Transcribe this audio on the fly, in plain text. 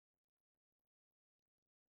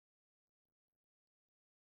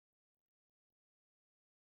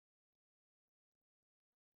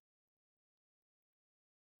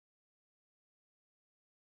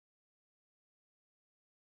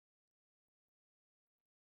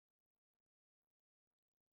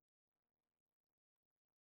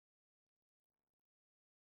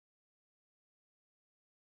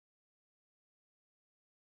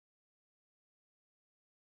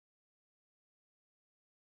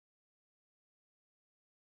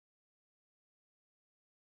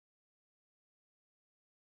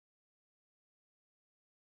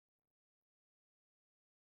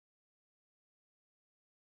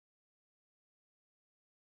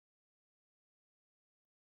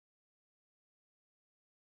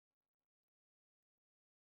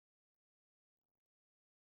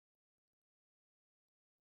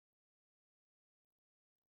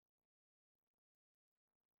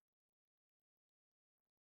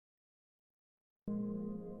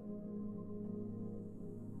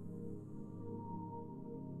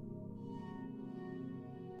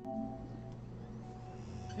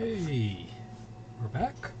Hey, we're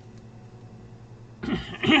back.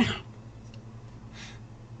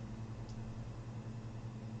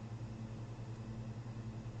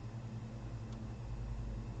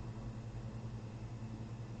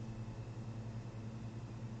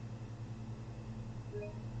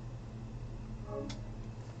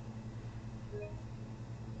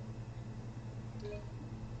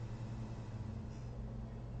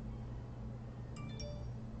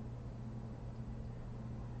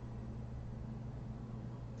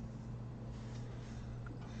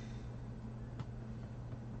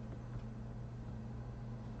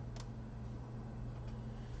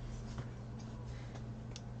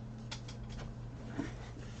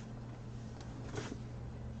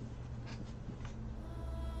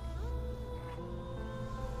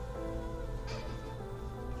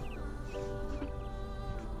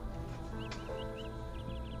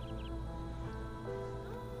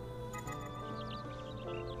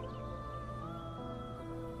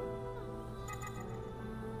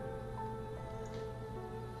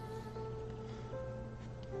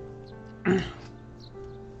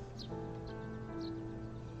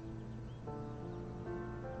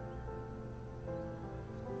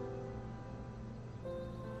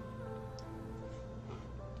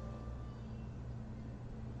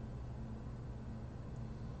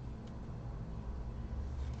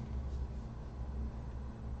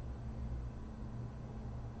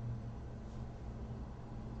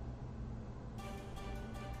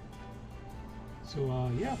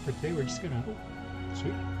 So yeah, for today we're just gonna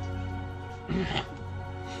sweet.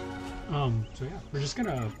 So yeah, we're just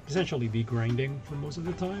gonna essentially be grinding for most of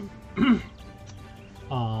the time.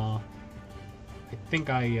 I think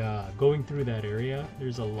going through that area,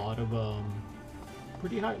 there's a lot of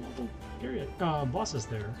pretty high level bosses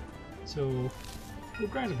there. So we'll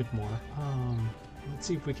grind a bit more. Let's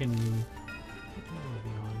see if we can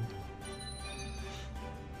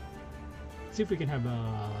see if we can have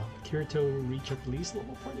Kirito reach at least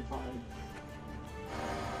level 45.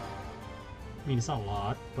 I mean, it's not a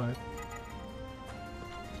lot, but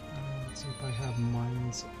let's see if I have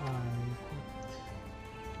Mind's Eye.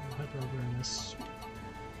 Hyper Awareness.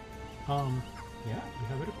 Yeah, we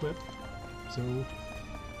have it equipped. So,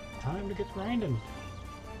 time to get grinding.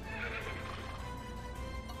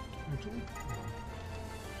 Actually,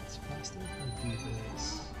 it's faster if I do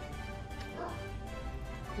this.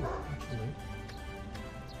 Ooh, actually,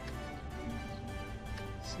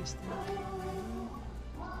 system.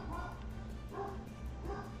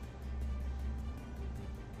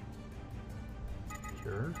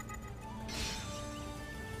 Sure.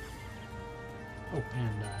 Oh,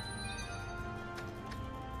 and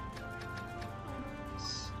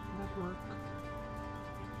network.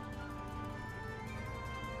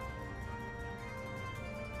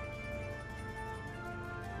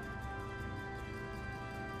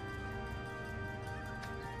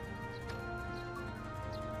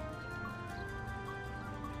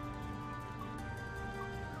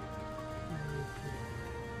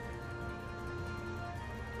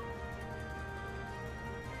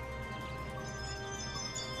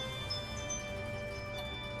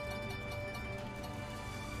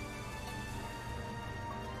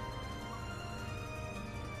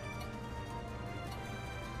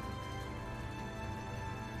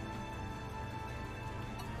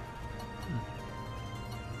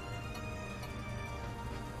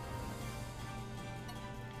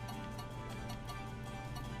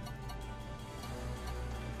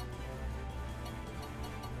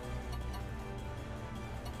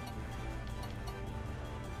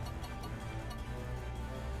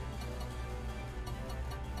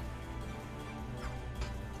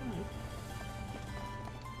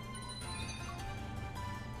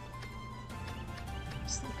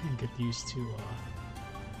 Still can't get used to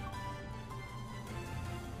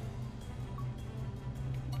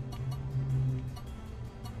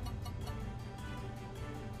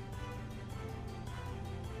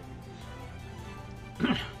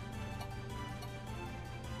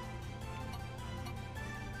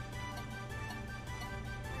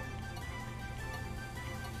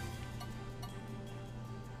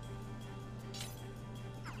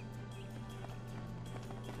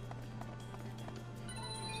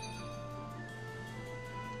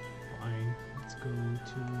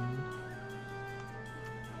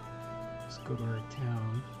let's go to our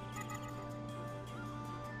town.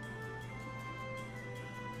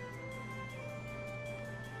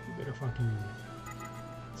 You better fucking...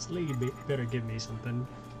 This lady better give me something.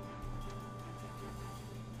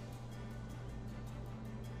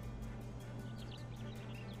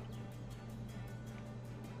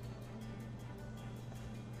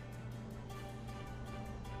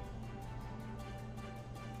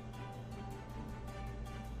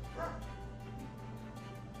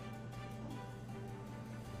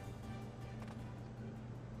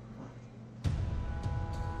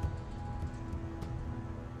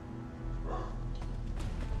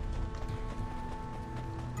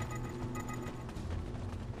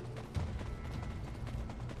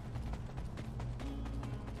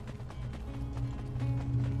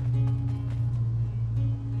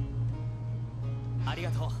 り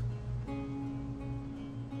がとう。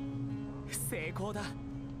成功だ。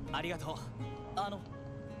ありがとう。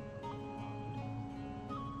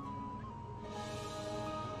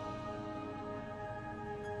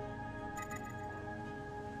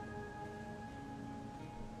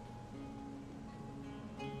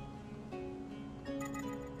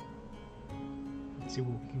Let's see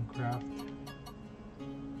what we can craft.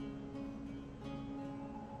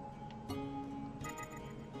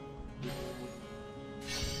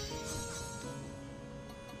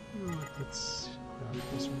 Let's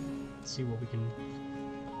craft this one. Let's see what we can.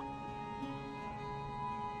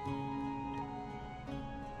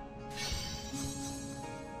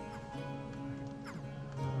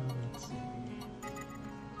 Let's see.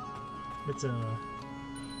 It's a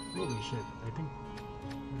holy shit. I think.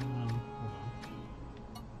 Hold on.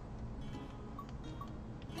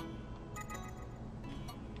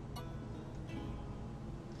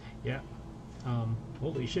 Yeah.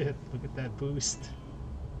 Holy shit! Look at that boost.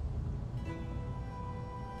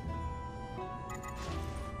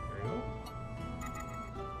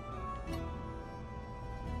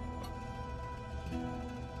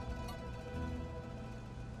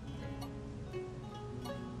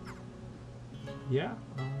 Yeah.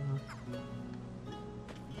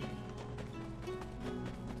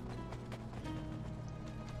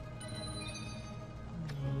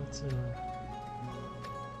 Let's I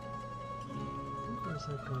think there's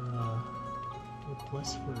like a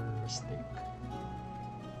request for a steak.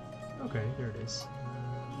 Okay, there it is.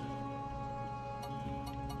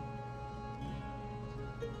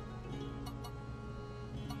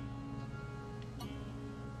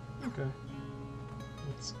 Okay,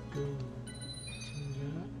 let's go to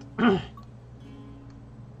that.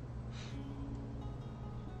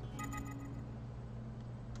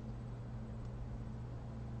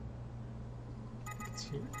 It's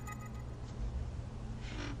here.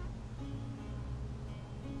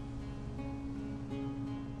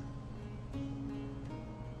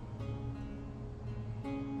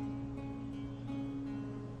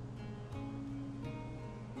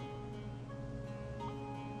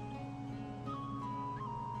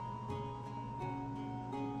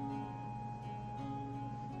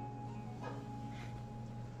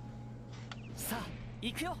 Sa,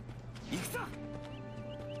 行くよ。行くぞ。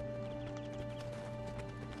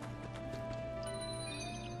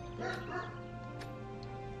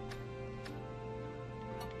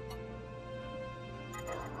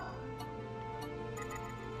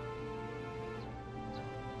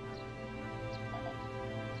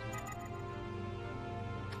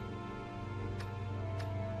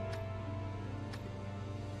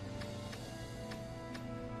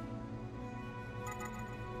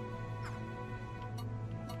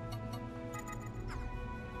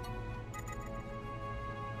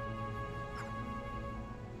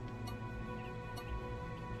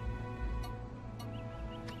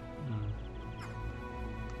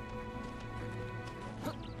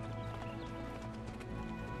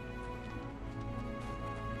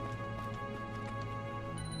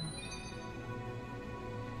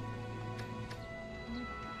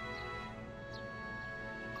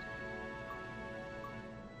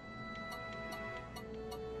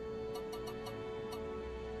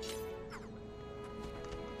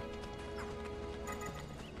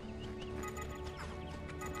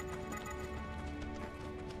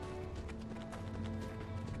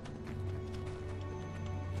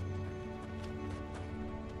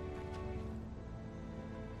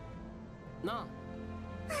なあ。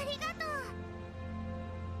ありがとう。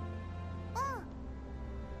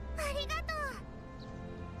ありがとう。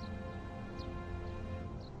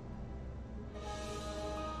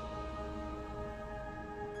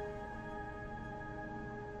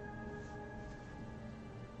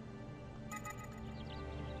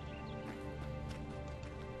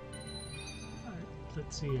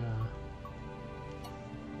Let's see,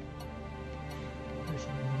 there's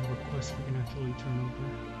one request we can actually turn over.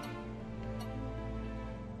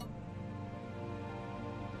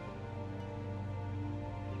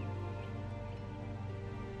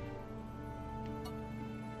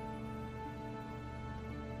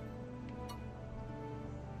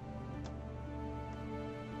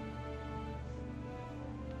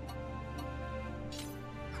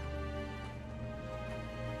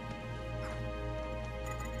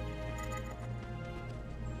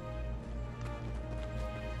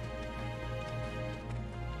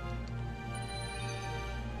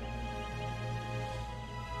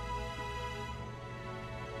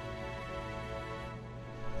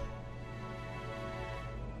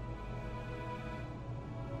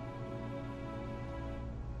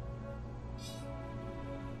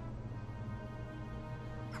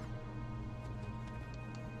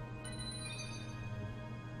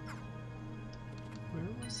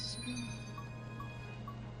 is this again?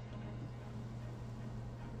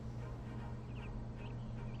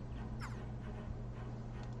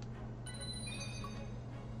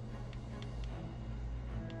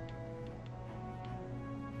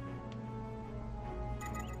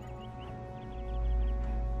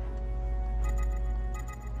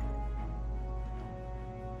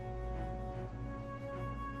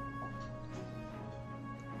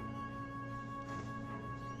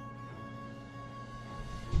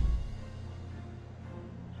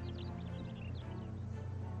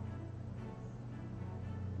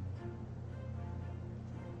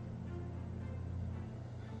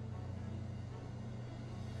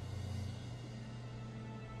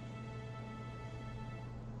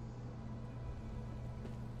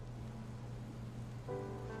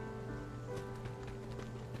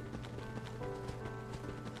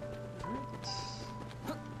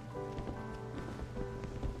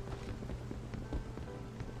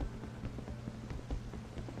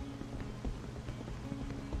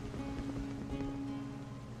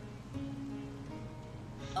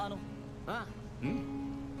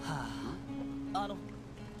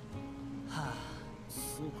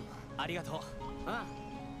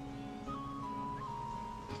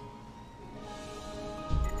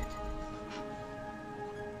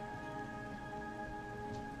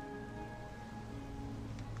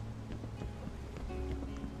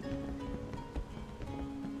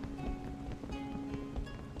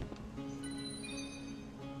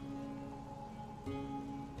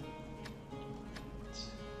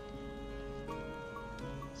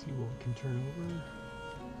 See what we can turn over.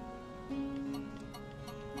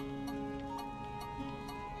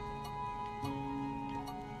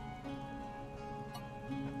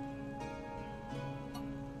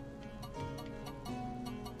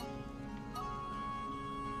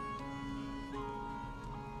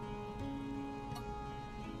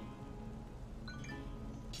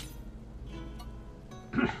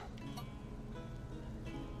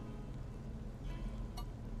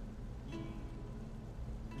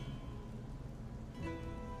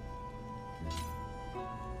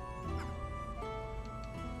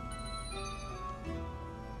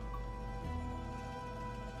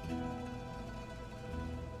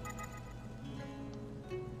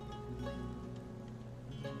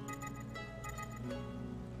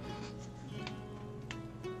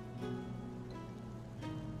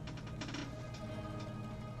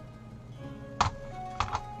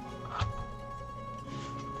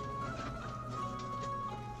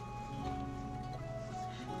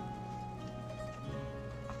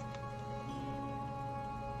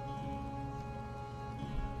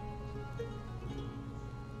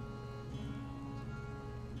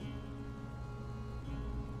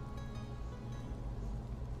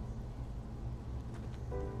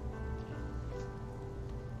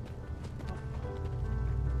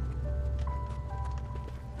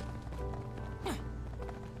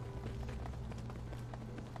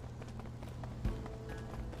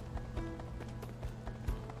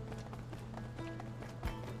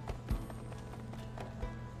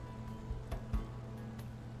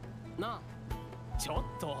なあ、ちょっ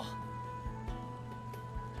と。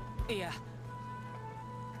いや。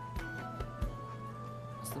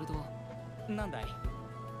それと、なんだい。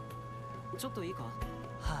ちょっといいか。は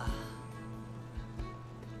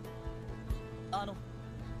あ。は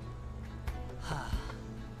あ。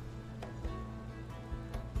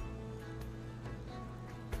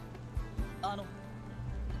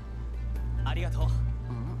ありがとう。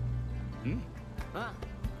うん。あ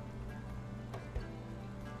あ。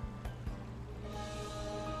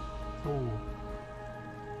Oh.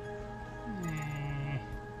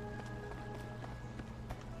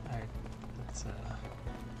 Alright, let's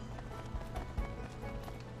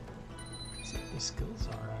see what the skills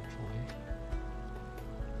are actually.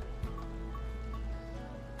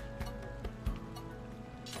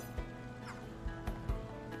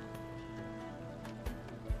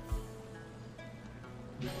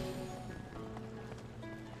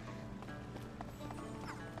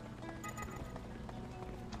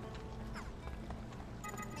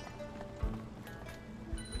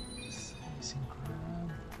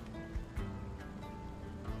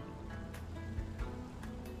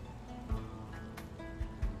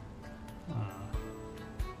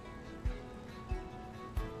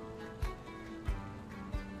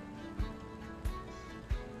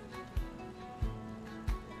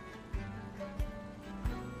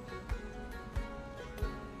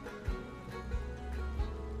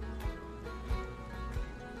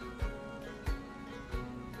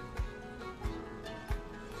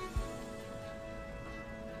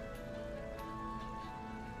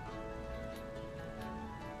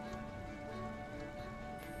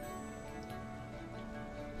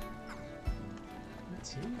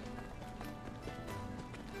 see.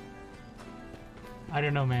 I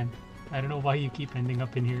don't know, man. I don't know why you keep ending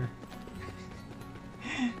up in here.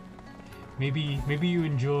 Maybe you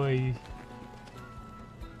enjoy.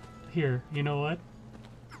 Here, you know what?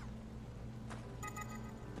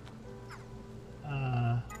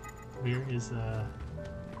 Where is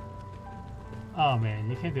Oh man,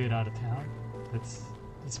 you can't do it out of town. That's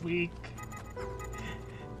weak.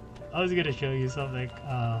 I was gonna show you something.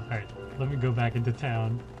 Alright, let me go back into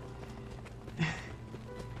town.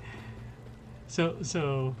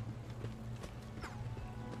 So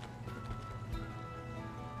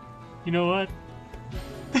you know what?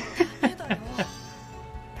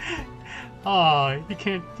 Oh, you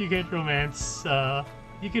can't romance.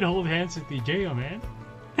 You can hold hands with DJ, man.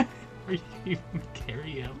 Or you can even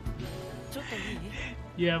carry him.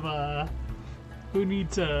 You have who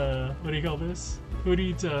needs what do you call this? Who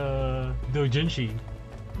needs doujinshi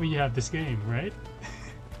when you have this game, right?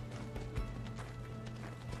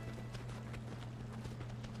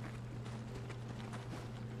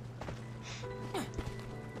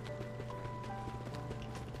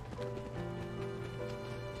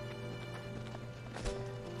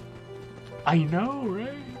 I know, right?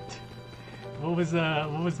 What was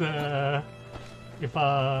the if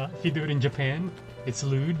you do it in Japan, it's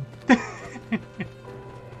lewd.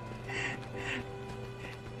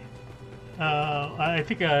 I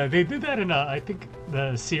think they did that in I think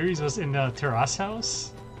the series was in Terrace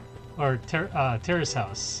House or Terrace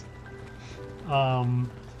House.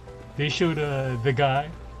 They showed the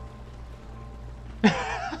guy.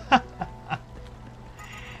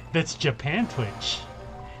 That's Japan Twitch.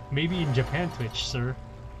 Maybe in Japan Twitch, sir.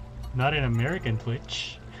 Not in American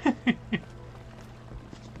Twitch.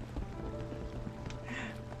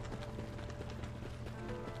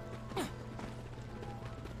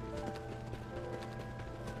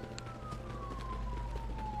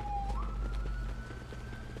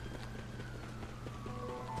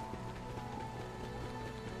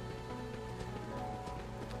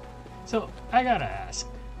 So, I gotta ask,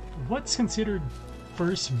 what's considered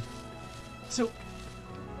first? So,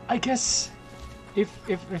 I guess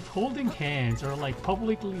if holding hands or like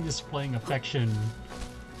publicly displaying affection,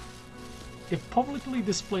 if publicly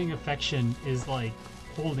displaying affection is like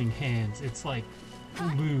holding hands, it's like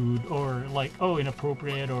lewd or like, oh,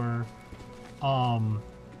 inappropriate, or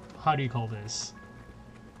how do you call this?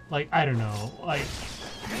 Like, I don't know, like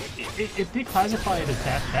if they classify it as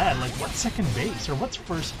that bad, like what's second base or what's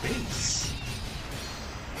first base?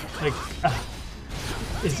 Like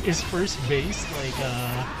is first base like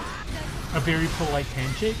a very polite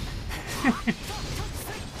handshake?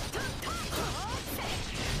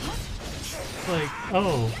 Like,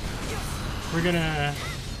 oh, we're gonna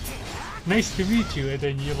nice to meet you, and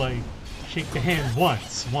then you like shake the hand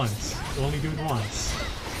once. You only do it once.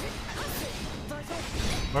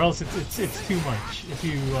 Or else it's too much if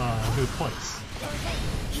you do it twice.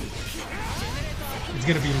 It's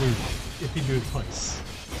gonna be lewd if you do it twice.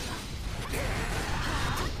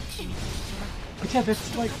 But yeah,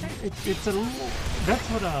 that's like it's a little. That's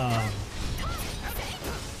what I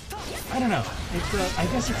don't know. It's I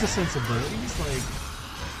guess it's a sensibilities, like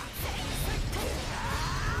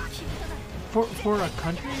for a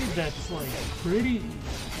country that's like pretty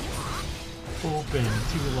open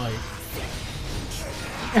to like.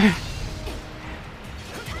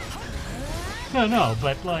 No,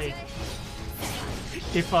 but like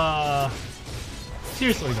if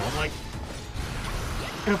seriously though, like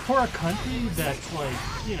for a country that's like,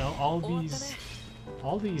 you know, all these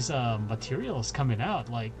materials coming out,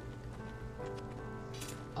 like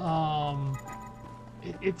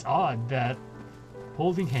it's odd that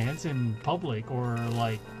holding hands in public or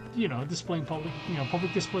like, you know, displaying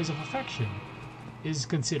public displays of affection is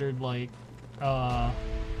considered like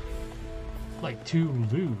too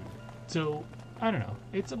lewd. So I don't know,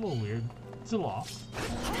 it's a little weird. It's a law.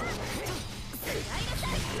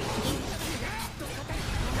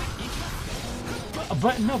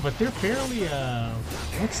 But no, but they're fairly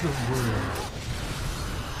what's the word?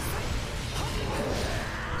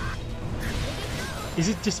 Is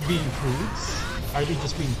it just being prudes? Are they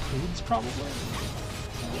just being prudes, probably?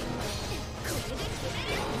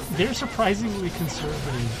 They're surprisingly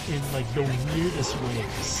conservative in like the weirdest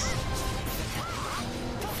ways.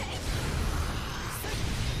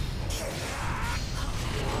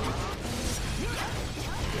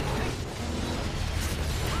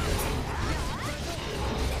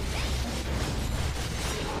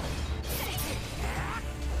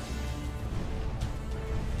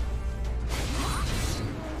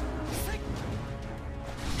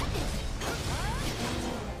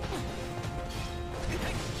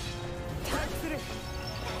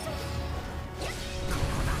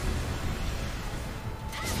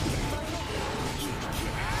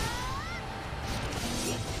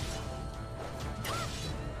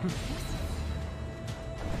 Dude,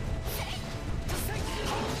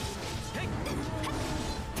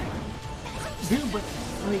 but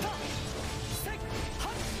like,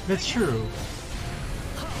 that's true.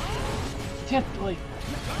 Yeah, like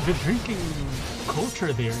the drinking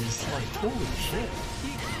culture there is like holy shit.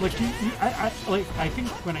 Like I think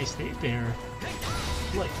when I stayed there,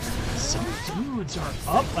 like some dudes are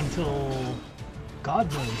up until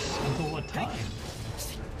God knows until what time.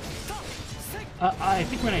 I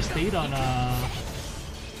think when I stayed on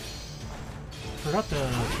forgot the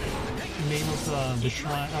name of the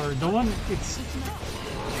shrine or the one.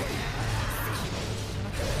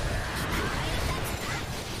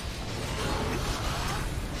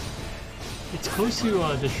 It's close to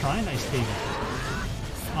the shrine I stayed at.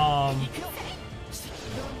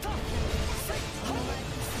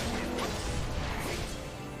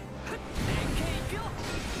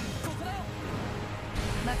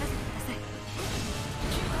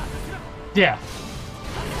 Yeah.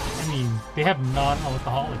 I mean, they have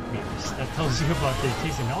non-alcoholic beers. That tells you about their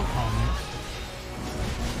taste in alcohol, man.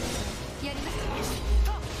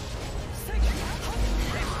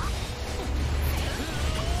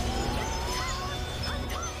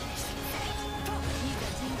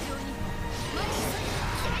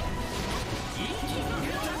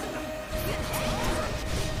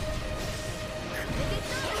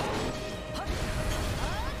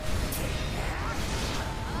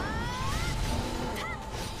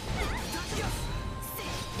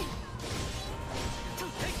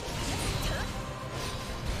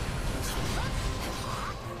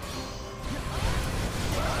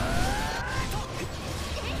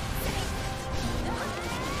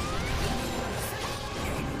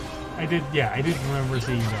 I did remember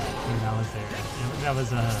seeing that when I was there. That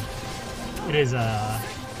was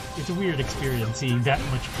it's a weird experience seeing that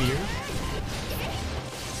much beer.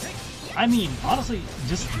 I mean, honestly,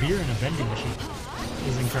 just beer in a vending machine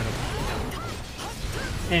is incredible.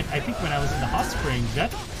 And I think when I was in the hot spring,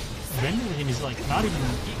 that vending machine is like not even.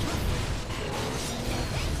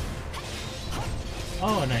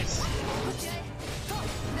 Oh, nice.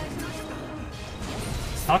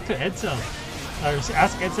 Talk to Edsel. Or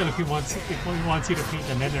ask Edsel if he wants you to paint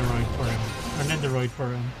a Nendoroid for him. Or Nendoroid for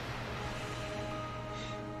him.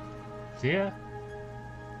 See ya.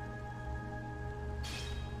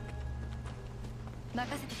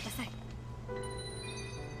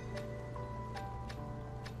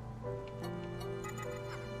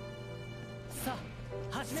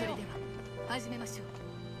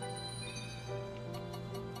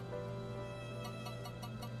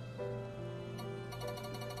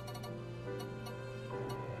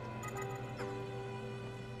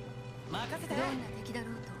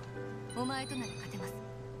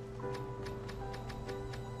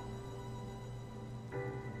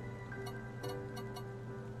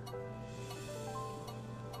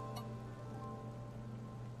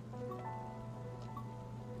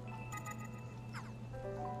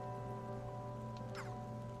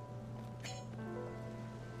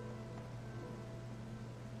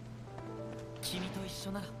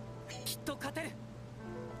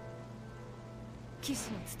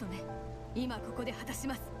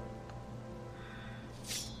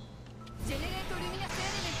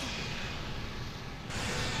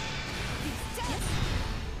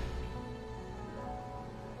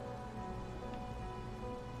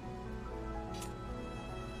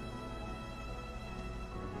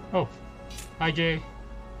 Oh, hi Jay.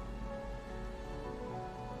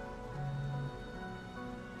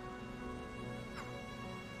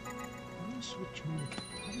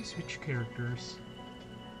 How do you switch characters?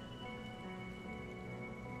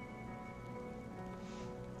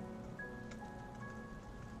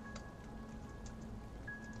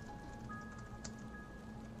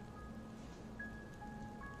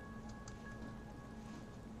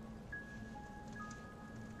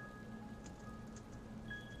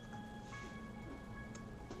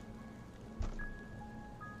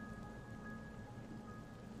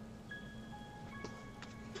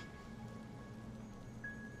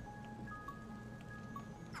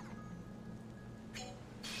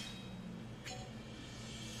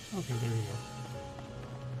 Okay, there you go.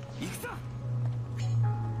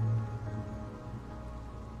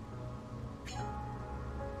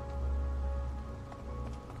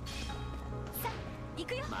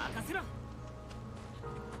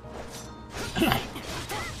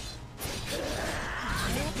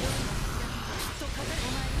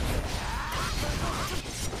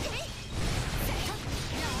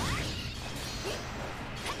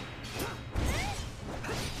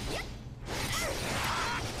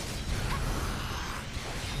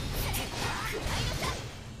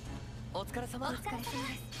 お疲れ様。お疲れ様で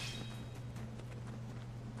す。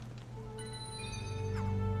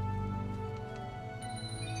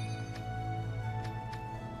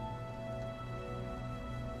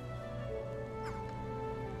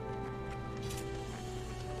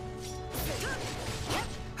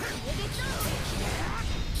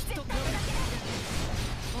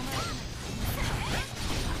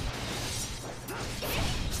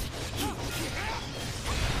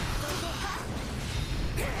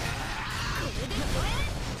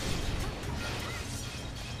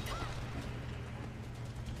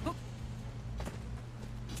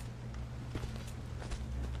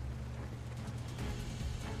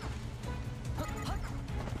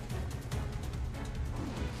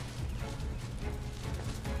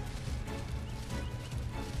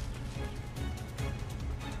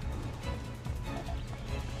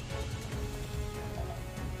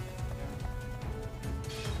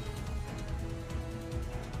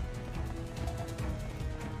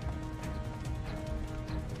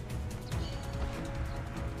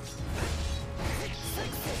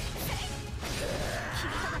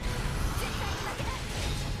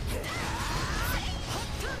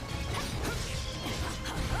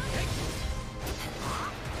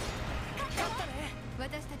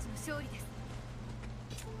私たちの勝利です。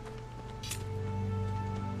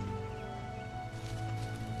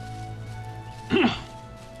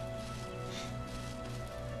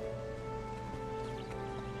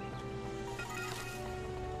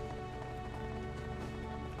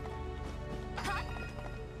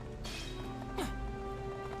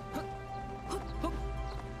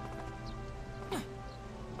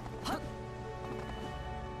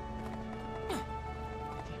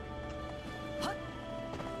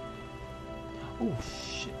Oh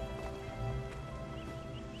shit.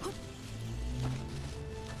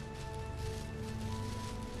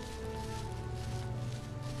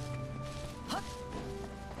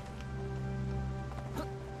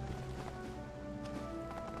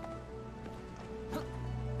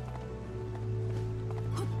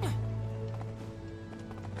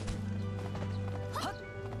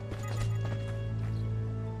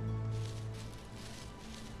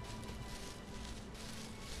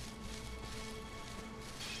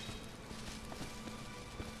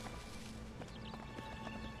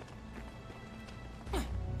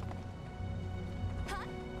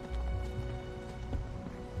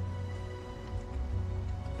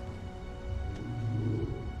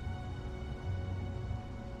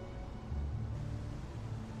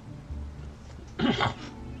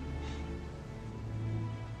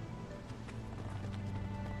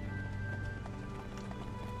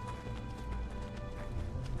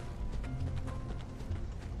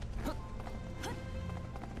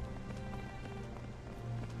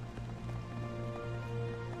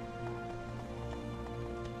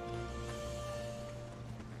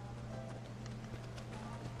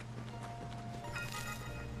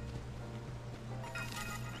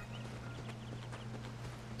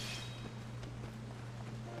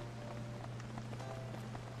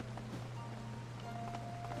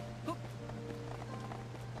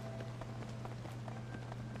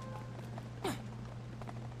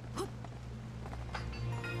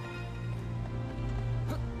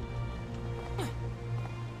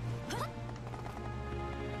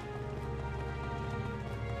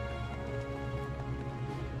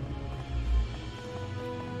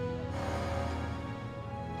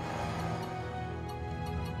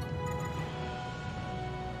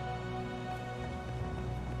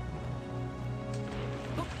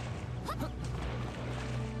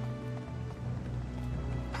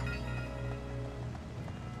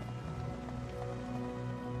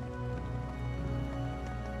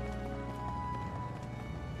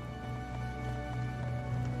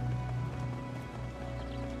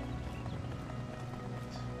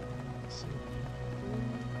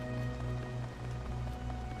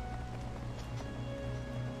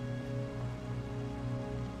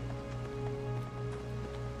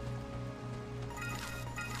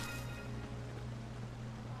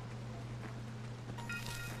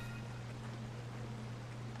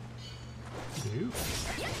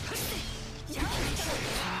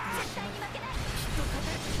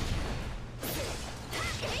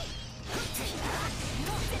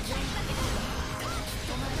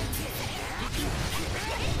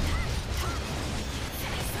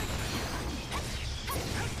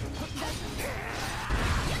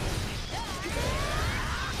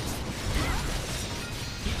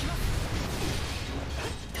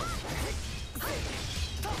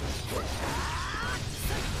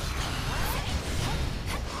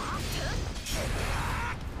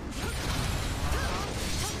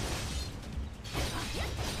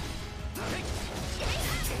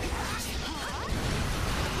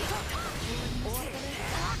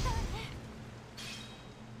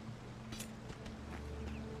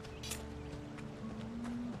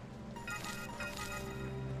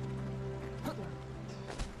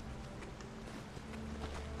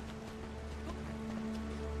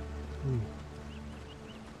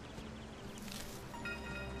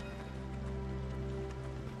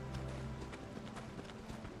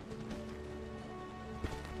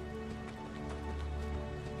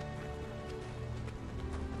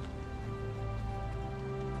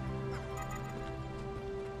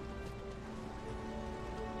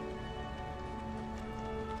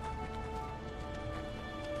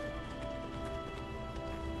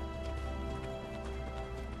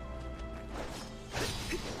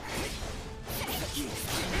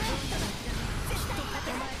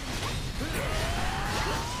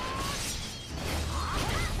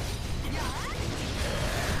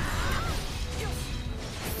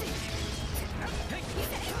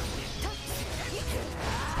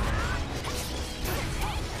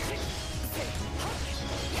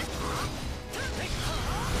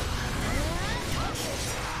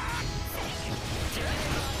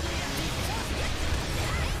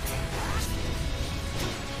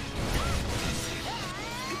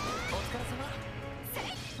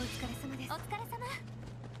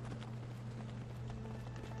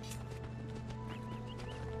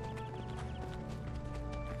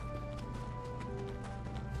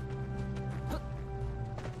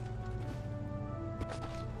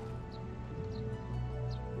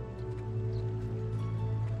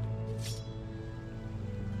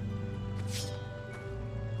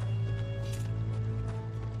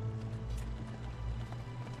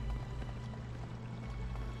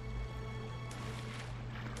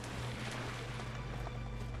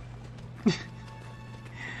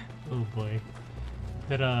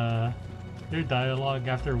 that their dialogue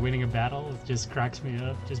after winning a battle just cracks me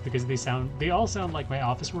up, just because they all sound like my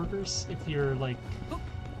office workers. If you're like,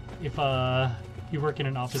 if you work in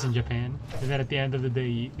an office in Japan, and then at the end of the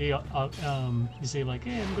day you say like,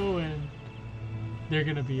 hey, I'm going, they're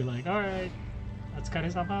gonna be like, all right,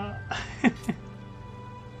 otsukare-sama.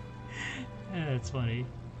 Yeah, it's funny.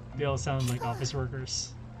 They all sound like office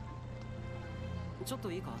workers. ちょっ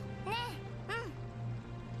といいか。ねえ、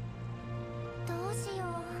うん。どうしよう。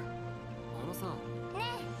あのさ、ね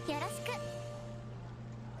え、よろしく。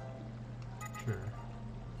 Sure.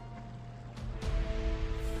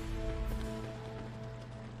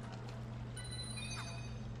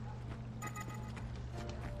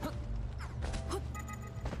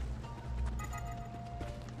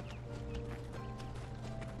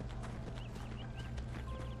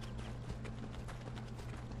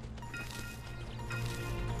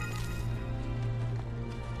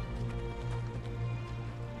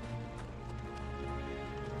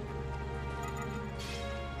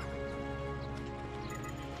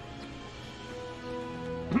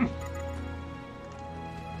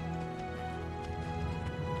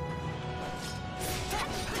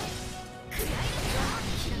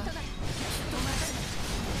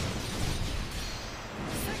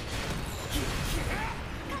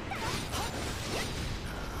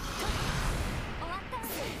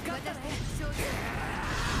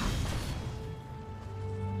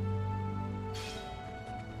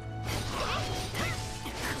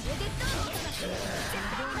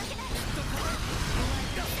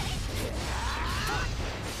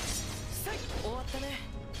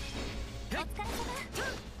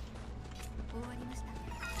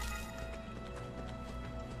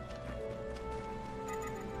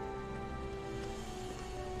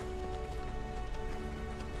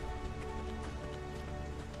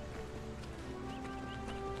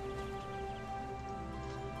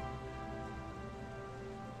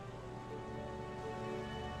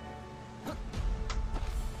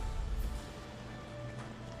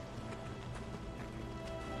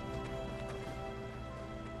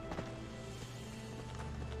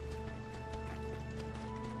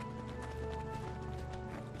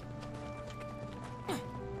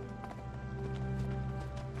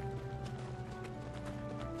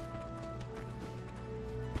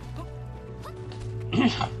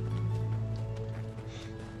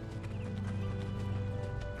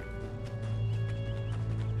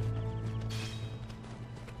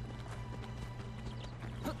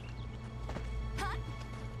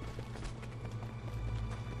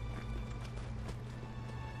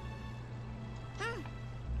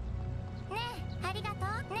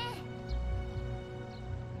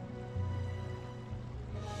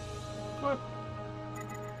 What?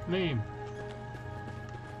 Name.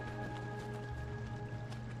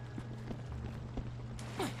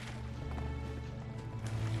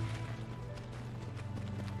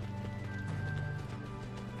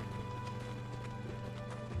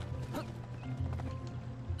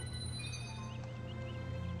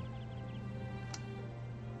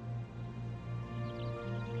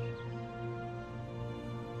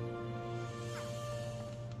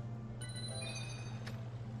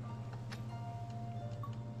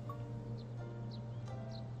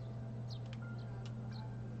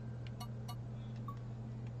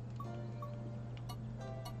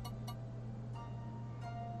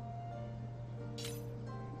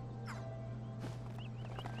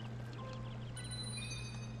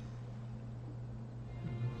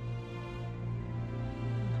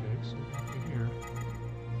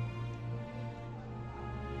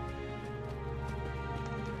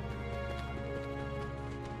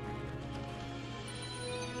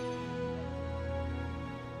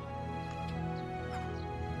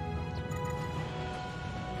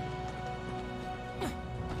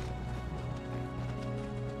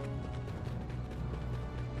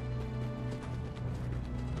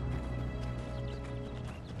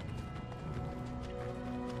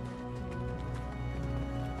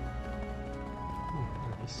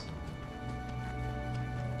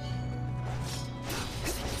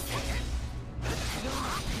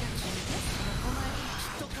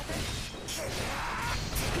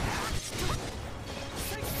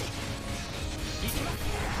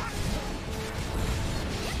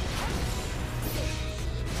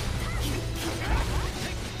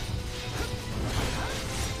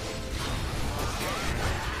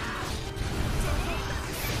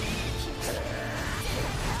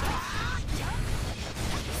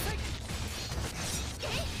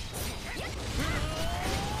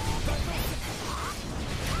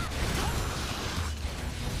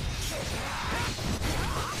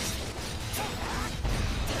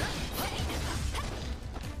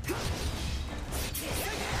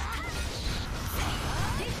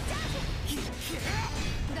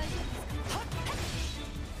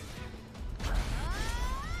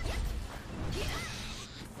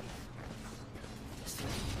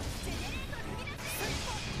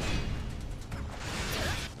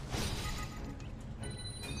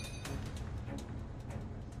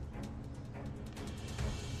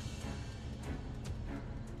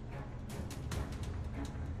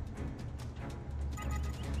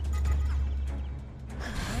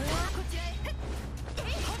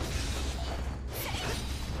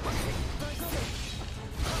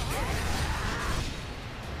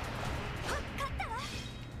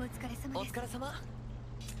 れ様。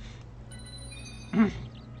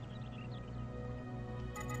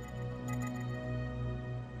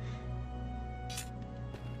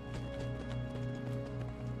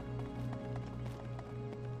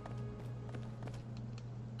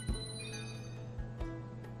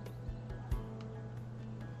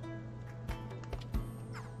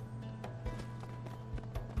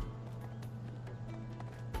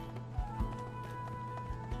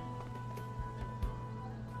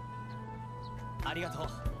ありがとう。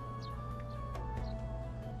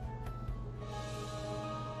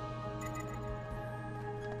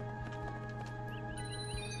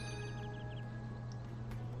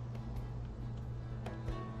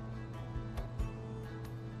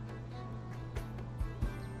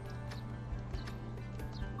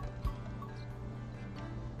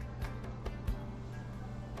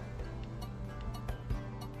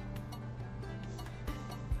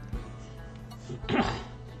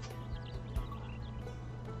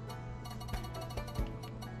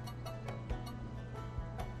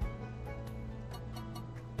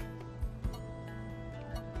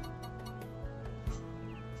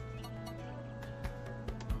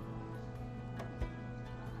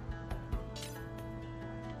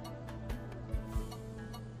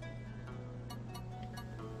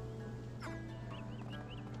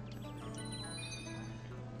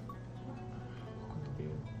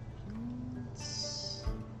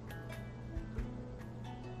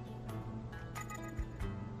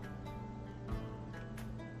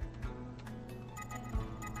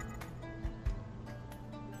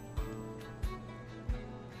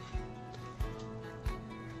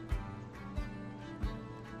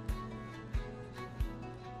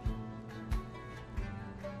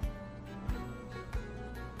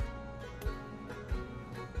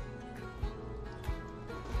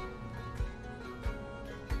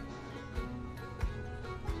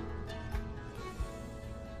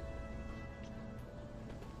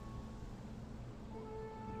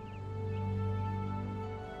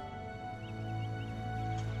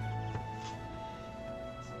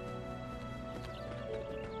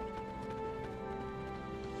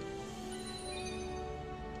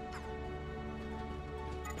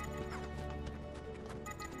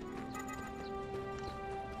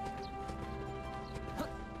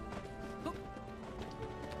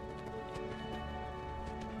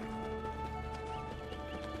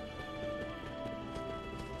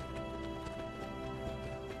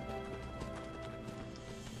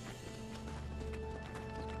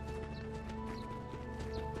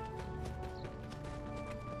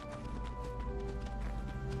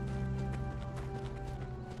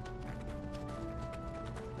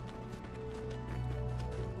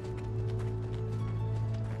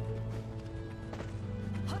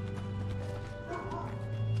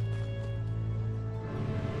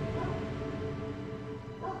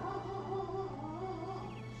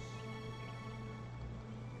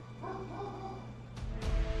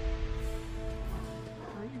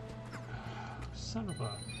Son of a...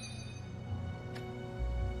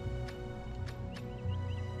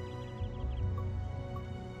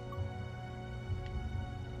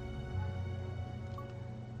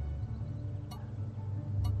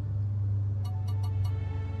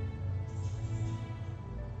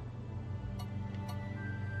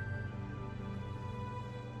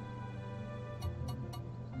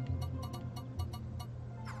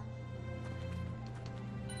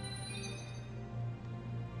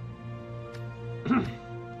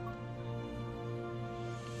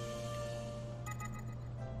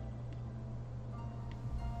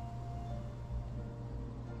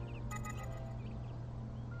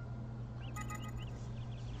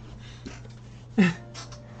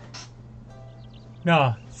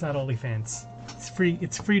 No, it's not OnlyFans. It's free.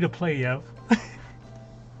 It's free to play, yo.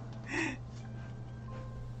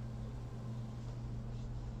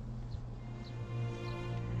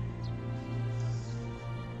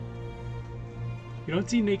 You don't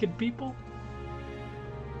see naked people?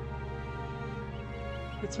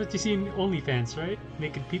 That's what you see in OnlyFans, right?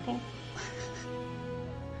 Naked people?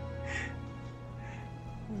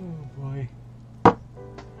 Oh boy.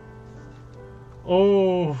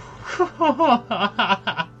 Oh.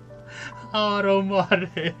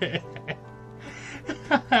 Automare.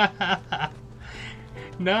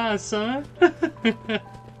 Nah, son.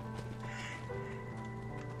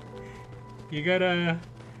 You gotta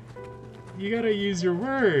use your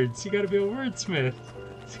words. You gotta be a wordsmith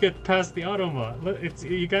to get past the automa. It's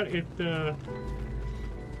you got it.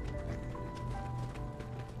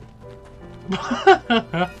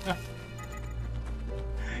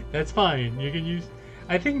 That's fine. You can use.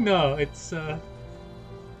 I think no. It's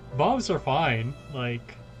bobs are fine.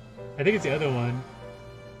 Like I think it's the other one.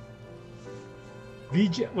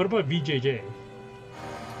 What about VJJ?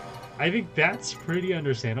 I think that's pretty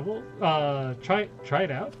understandable. Try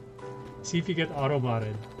it out. See if you get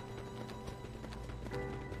auto-botted.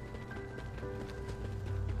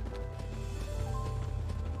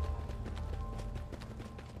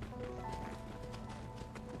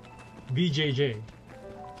 VJJ.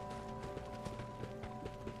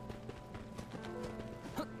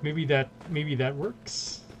 Maybe that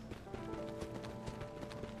works.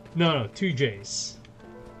 No, 2 J's.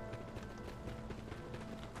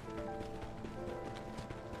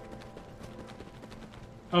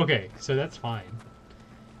 Okay, so that's fine.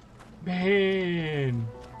 Man,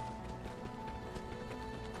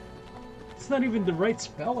 it's not even the right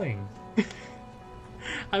spelling.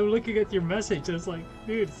 I'm looking at your message. I was like,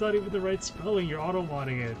 dude, it's not even the right spelling. You're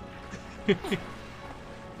auto-modding it.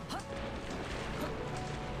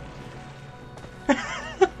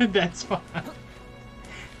 That's fine.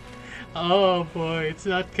 Oh boy, it's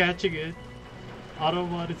not catching it.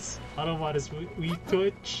 Automod is weak to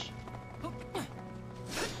it.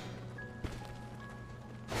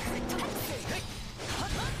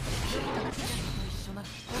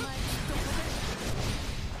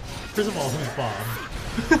 First of all, who's Bob?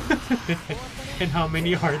 And how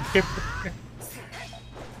many are there?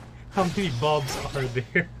 How many Bobs are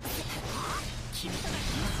there?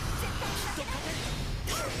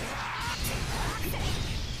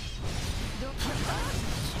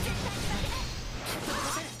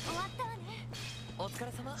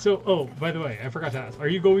 So, oh, by the way, I forgot to ask, are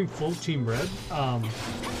you going full Team Red?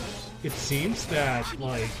 It seems that,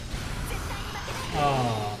 like,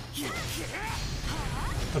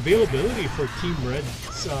 availability for Team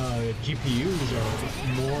Red's GPUs are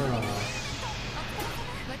more,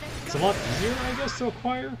 it's a lot easier, I guess, to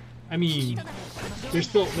acquire. I mean, there's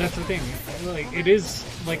still, that's the thing, like, it is,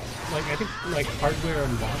 like I think, like, Hardware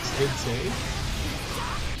Unboxed did say.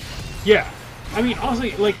 Yeah, I mean,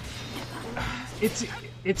 honestly, like, it's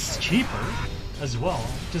cheaper as well,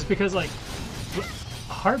 just because, like,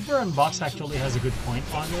 Hardware Unboxed actually has a good point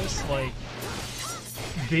on this. Like,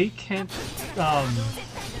 they can't,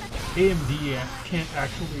 AMD can't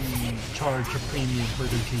actually charge a premium for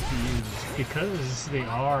their GPUs because they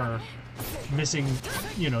are missing,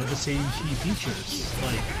 you know, the same key features.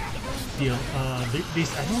 Like, I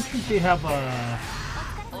don't think they have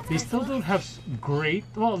they still don't have great,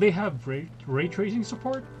 well, they have ray tracing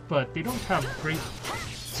support, but they don't have great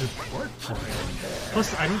support for it.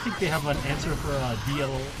 Plus, I don't think they have an answer for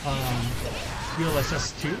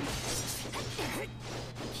DLSS 2.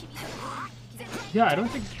 Yeah, I don't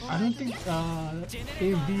think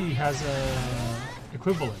AMD has a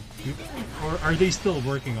equivalent. Or are they still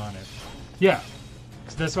working on it? Yeah,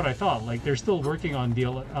 so that's what I thought. Like, they're still working on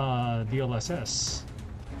DLSS.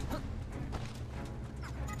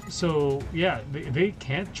 So yeah, they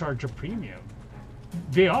can't charge a premium.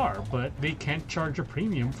 They are, but they can't charge a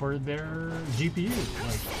premium for their GPU,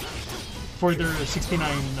 like for their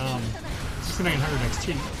 6900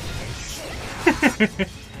 XT.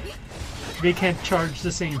 They can't charge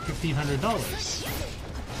the same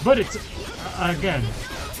 $1,500. But it's again,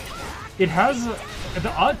 it has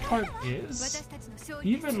the odd part is,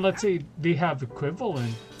 even let's say they have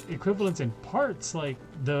equivalents in parts, like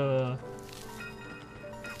the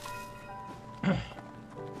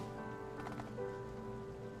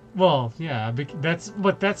well, yeah,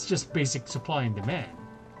 but that's just basic supply and demand.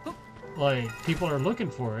 Like, people are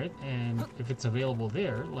looking for it, and if it's available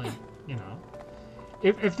there, like, you know,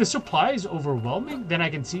 if the supply is overwhelming, then I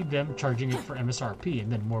can see them charging it for MSRP,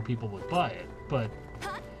 and then more people would buy it. But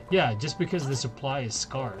yeah, just because the supply is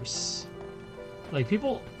scarce, like,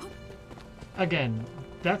 people, again,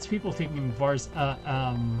 that's people thinking VAR's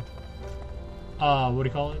what do you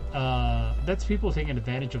call it? That's people taking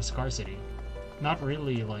advantage of scarcity, not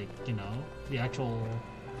really, like, you know, the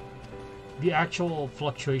actual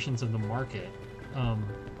fluctuations of the market.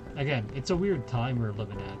 Again, it's a weird time we're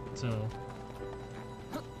living at, so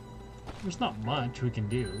there's not much we can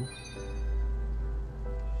do.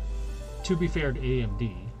 To be fair to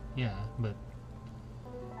AMD, yeah, but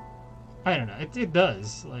I don't know. It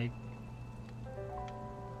does, like,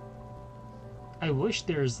 I wish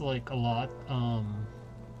there's, like, a lot,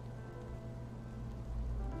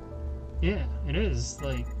 yeah, it is,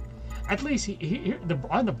 like, at least here,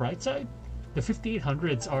 on the bright side, the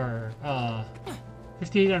 5800s are,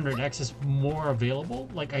 5800X is more available.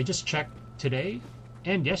 Like, I just checked today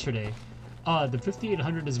and yesterday, the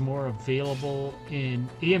 5800 is more available in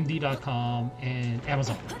AMD.com and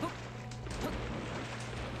Amazon.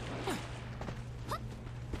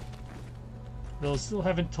 They still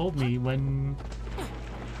haven't told me when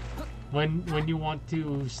when you want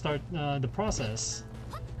to start the process.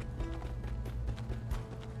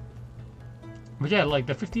 But yeah, like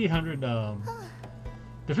the 5800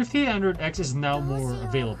 the 5800X is now more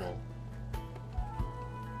available.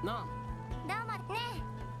 などうもね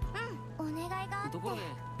うんお願いがあってあところで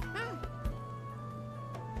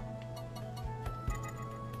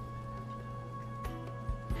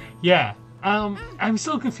Yeah, I'm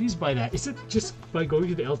still confused by that. Is it just by going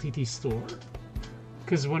to the LTT store?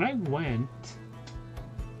 Because when I went,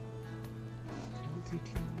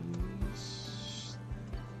 LTT store.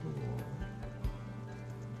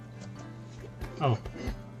 Oh,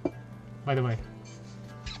 by the way,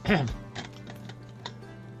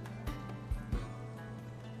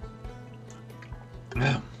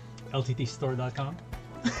 LTTstore.com.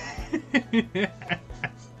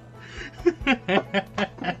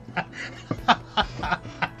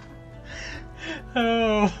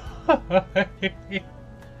 Oh.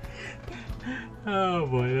 Oh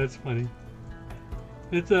boy, that's funny.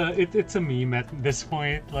 It's a meme at this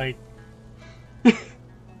point. Like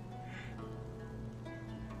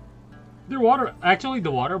the water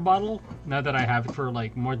bottle. Now that I have it for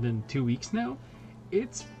like more than 2 weeks now,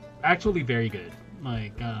 it's actually very good.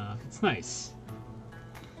 Like it's nice.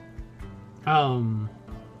 I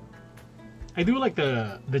do like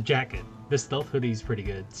the jacket. The stealth hoodie is pretty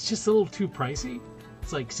good. It's just a little too pricey.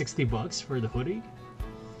 It's like $60 for the hoodie.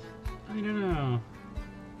 I don't know.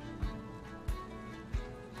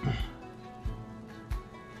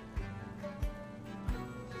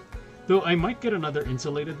 Though I might get another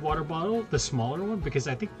insulated water bottle, the smaller one, because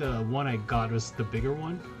I think the one I got was the bigger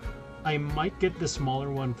one. I might get the smaller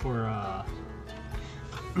one for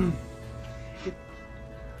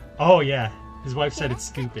Oh yeah, his wife said it's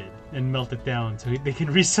stupid and melt it down so they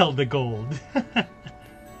can resell the gold.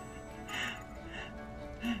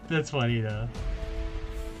 That's funny though.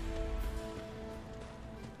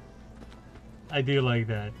 I do like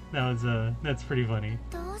that. That's pretty funny.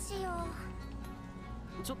 どうしよ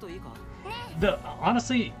ちょっといいか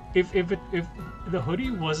Honestly, if the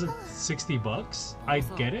hoodie wasn't $60, I'd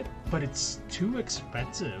get it, but it's too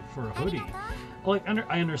expensive for a hoodie. Like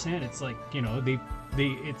I understand it's like, you know,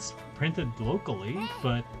 it's printed locally,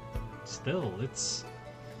 but still it's,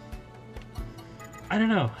 I don't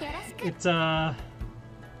know. It's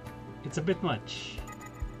a bit much.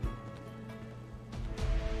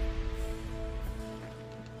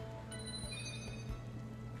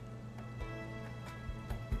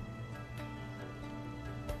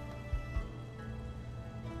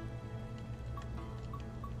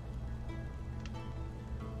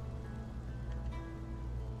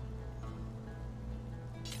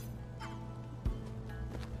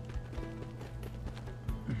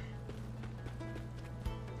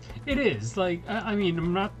 It is, like, I mean,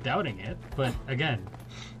 I'm not doubting it, but again,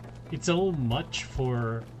 it's a little much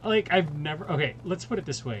for, like, okay, let's put it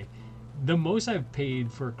this way. The most I've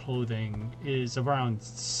paid for clothing is around,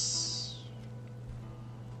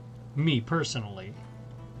 me personally,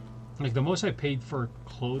 like, the most I paid for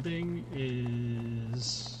clothing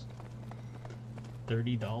is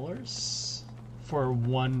 $30 for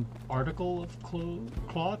one article of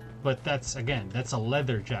cloth, but that's a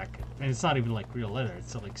leather jacket, and it's not even like real leather,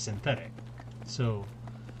 it's like synthetic. So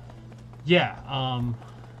yeah,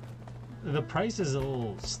 the price is a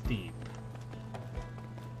little steep.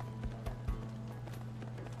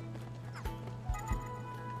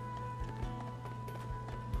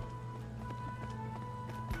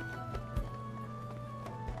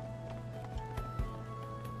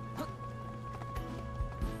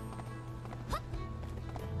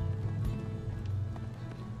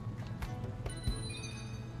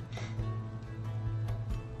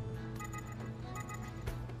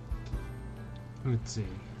 Let's see.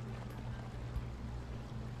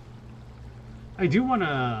 The one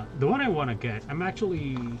I want to get, I'm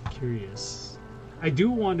actually curious. I do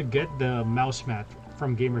want to get the mouse mat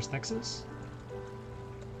from Gamers Nexus.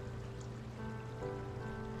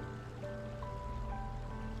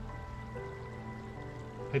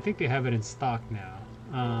 I think they have it in stock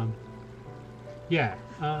now. Yeah,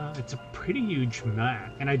 it's a pretty huge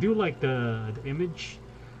mat, and I do like the image.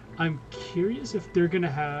 I'm curious if they're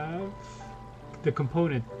gonna have the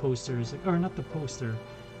component posters, or not the poster.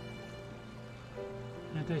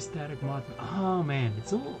 Anti-static mod. Oh man,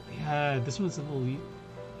 it's a little. Yeah, this one's a little.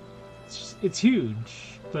 It's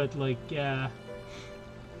huge, but like, yeah,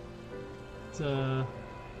 it's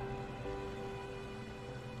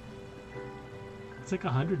like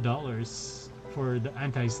 $100 for the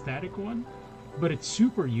anti-static one, but it's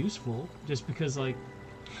super useful just because, like,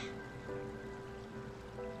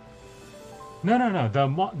 No. The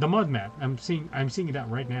mud mat. I'm seeing that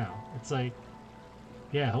right now. It's like,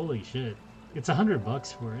 yeah, holy shit. It's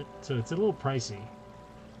 $100 for it, so it's a little pricey.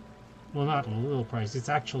 Well, not a little pricey. It's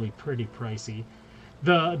actually pretty pricey.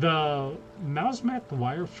 The mouse mat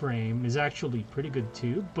wireframe is actually pretty good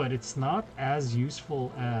too, but it's not as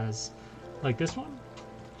useful as like this one.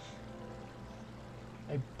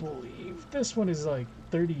 I believe this one is like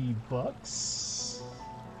 $30.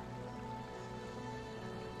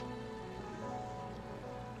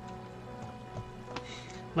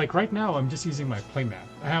 Like right now, I'm just using my playmat.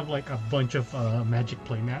 I have like a bunch of magic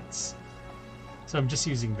playmats, so I'm just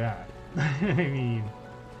using that. I mean,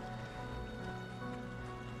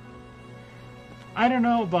 I don't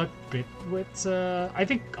know about Bitwit's. I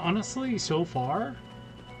think honestly, so far,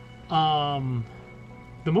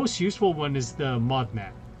 the most useful one is the mod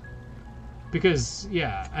mat, because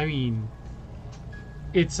yeah, I mean,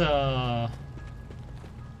 it's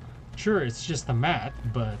sure, it's just a mat,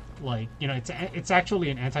 but like, you know, it's actually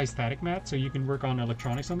an anti-static mat, so you can work on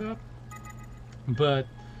electronics on that. But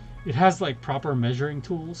it has like proper measuring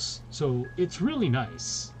tools, so it's really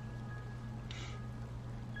nice.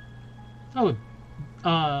 Oh,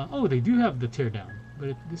 they do have the teardown,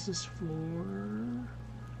 but this is for.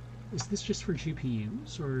 Is this just for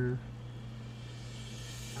GPUs or?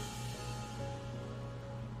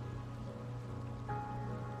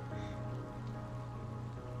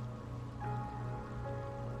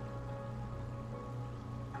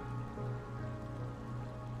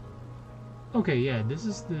 Okay, yeah, this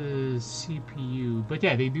is the CPU, but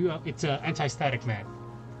yeah, they do. It's an anti-static mat.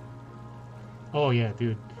 Oh yeah,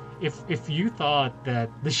 dude. If you thought that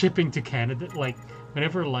the shipping to Canada, like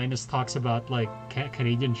whenever Linus talks about like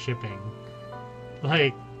Canadian shipping,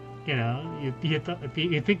 like, you know,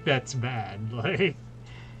 you think that's bad. Like,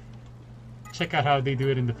 check out how they do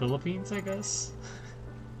it in the Philippines, I guess.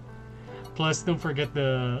 Plus, don't forget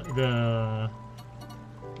the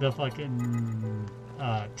fucking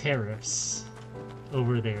tariffs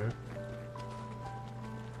over there.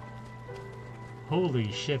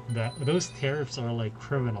 Holy shit, those tariffs are like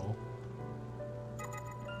criminal.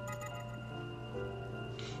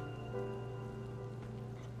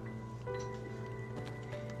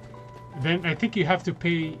 Then I think you have to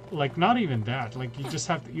pay, like, not even that, like you just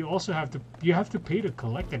have to, you have to pay to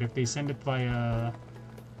collect it if they send it via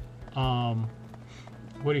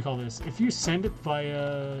what do you call this? If you send it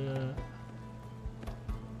via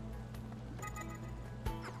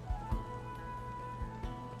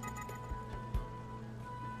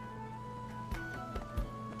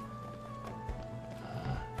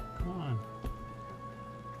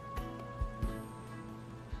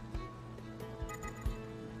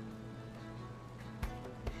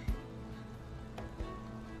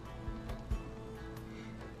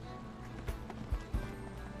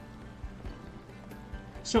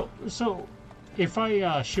So, if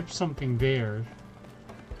I ship something there,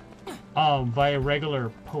 via regular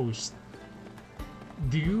post,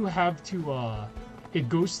 do you have to? It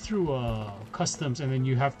goes through customs, and then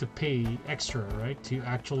you have to pay extra, right, to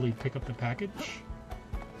actually pick up the package?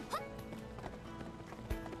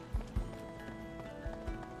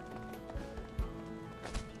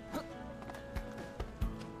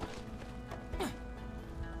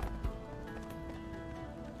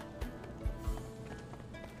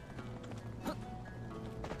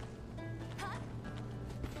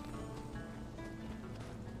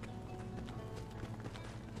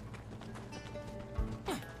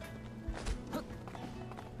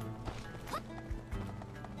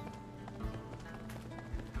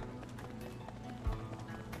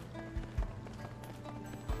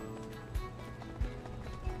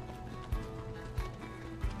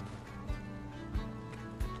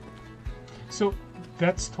 So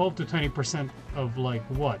that's 12 to 20% of like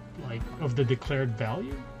what? Like of the declared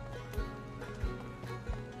value?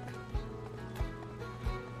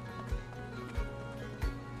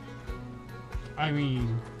 I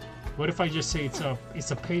mean, what if I just say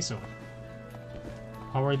it's a peso?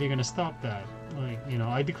 How are they gonna stop that? Like, you know,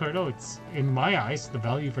 I declared, oh, it's, in my eyes, the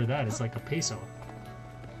value for that is like a peso.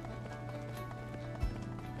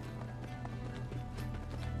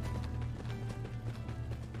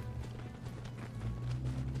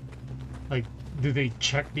 Like, do they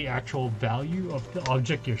check the actual value of the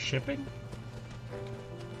object you're shipping?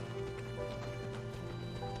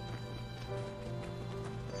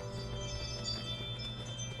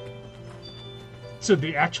 So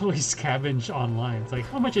they actually scavenge online. It's like,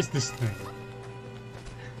 how much is this thing?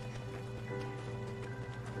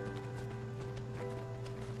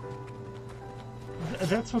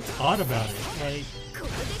 That's what's odd about it. Like,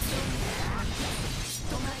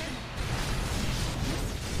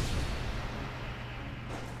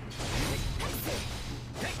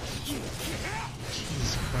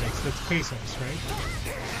 pesos, right?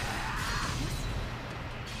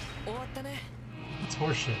 It's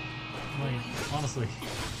horseshit. Like, honestly.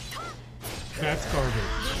 That's garbage.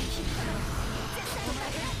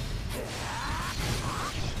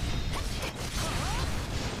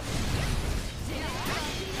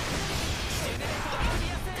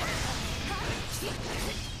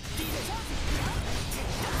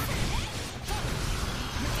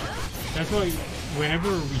 That's why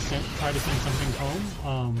whenever we try to send something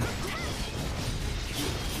home,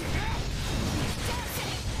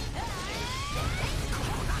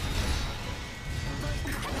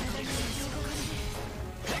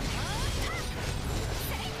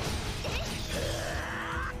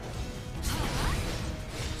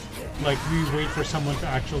 like we wait for someone to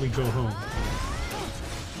actually go home.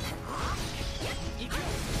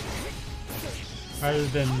 Rather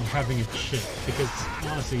than having it shipped, because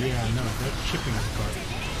honestly, yeah, no, that shipping is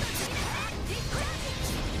garbage.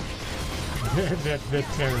 that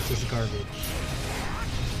terrace is garbage.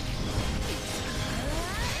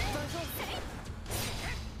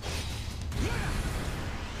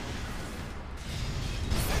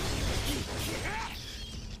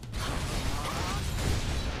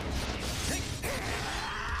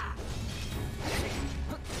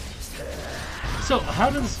 So how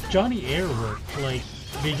does Johnny Air work? Like,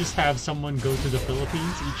 they just have someone go to the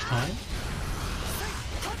Philippines each time?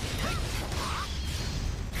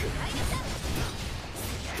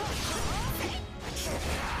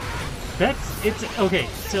 It's okay,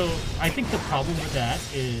 so I think the problem with that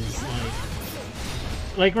is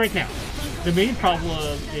like right now, the main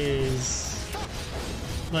problem is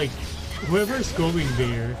like whoever's going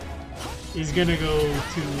there is gonna go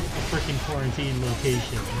to a freaking quarantine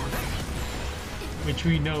location, which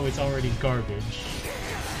we know is already garbage.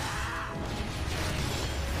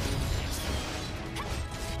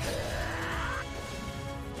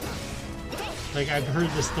 Like, I've heard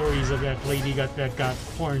the stories of that lady that got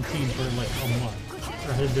quarantined for like a month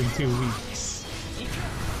rather than 2 weeks.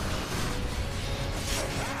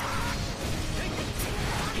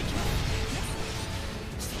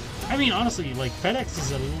 I mean, honestly, like FedEx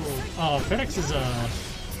is a little. FedEx is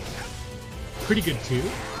pretty good too.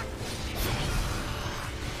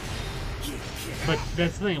 But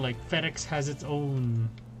that's the thing, like FedEx has its own.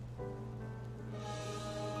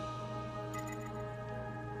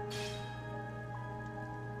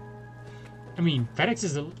 I mean, FedEx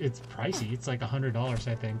it's pricey. It's like $100,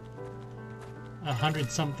 I think.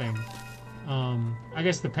 100 something. I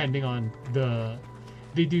guess depending on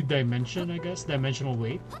they do dimension, I guess, dimensional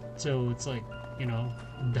weight. So it's like, you know,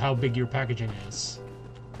 how big your packaging is.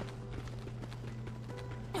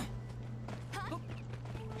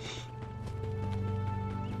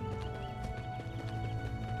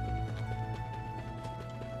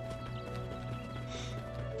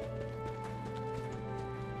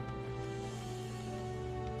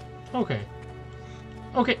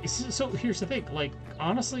 Okay, so here's the thing, like,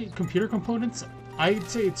 honestly, computer components, I'd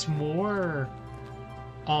say it's more,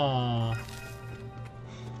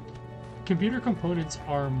 computer components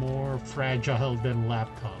are more fragile than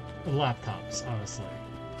laptops, honestly.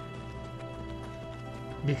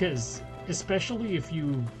 Because, especially if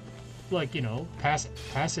you, like, you know, pass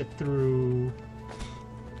it through,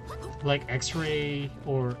 like, X-ray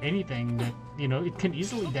or anything that, you know, it can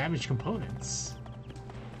easily damage components.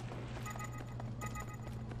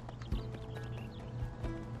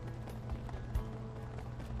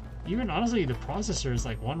 Even honestly, the processor is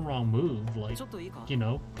like one wrong move, like, you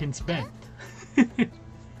know, pin's bent.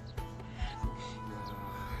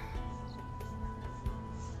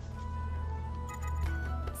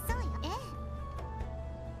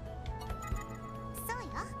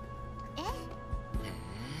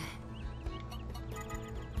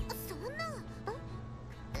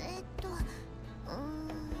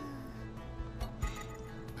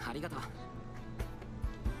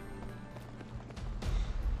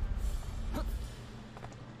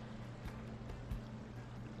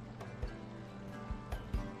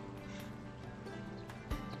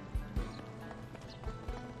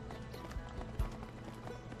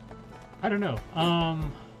 I don't know.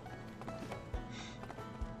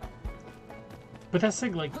 But that's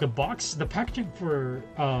like the box, the packaging for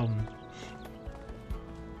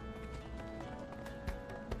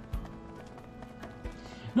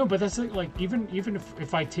no, but that's like even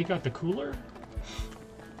if I take out the cooler,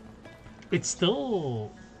 it's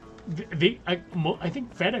still I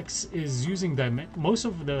think FedEx is using most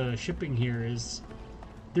of the shipping here is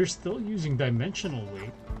they're still using dimensional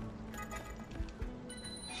weight.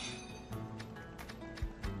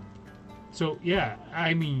 So yeah,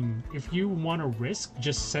 I mean, if you want to risk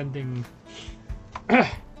just sending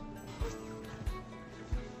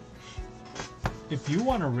if you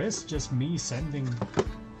want to risk just me sending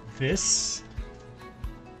this,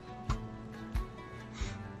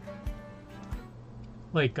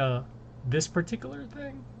 like this particular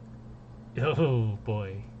thing, oh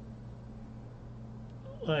boy,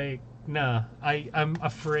 like nah, I'm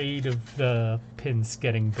afraid of the pins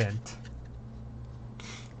getting bent.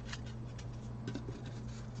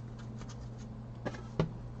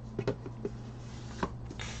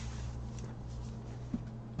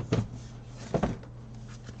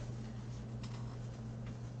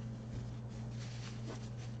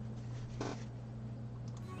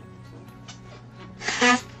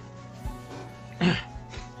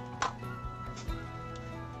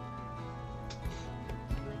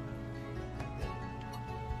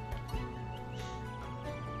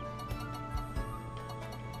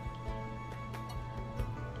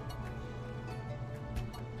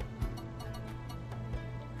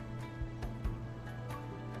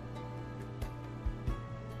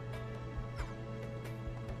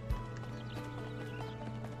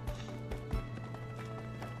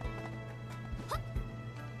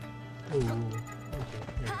 Oh, okay,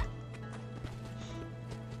 here.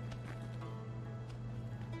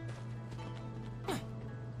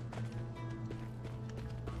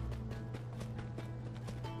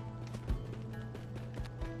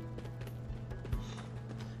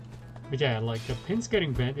 But yeah, like the pins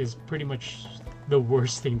getting bent is pretty much the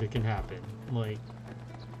worst thing that can happen. Like,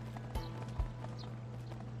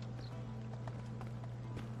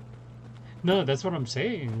 no, that's what I'm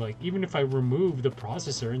saying. Like, even if I remove the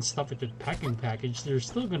processor and stuff it in the packing package, they're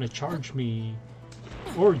still gonna charge me,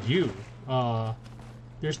 or you,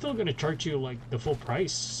 they're still gonna charge you like the full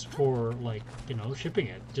price for, like, you know, shipping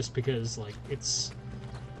it, just because like it's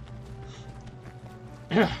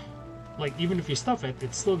like, even if you stuff it,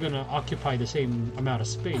 it's still gonna occupy the same amount of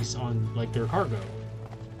space on like their cargo.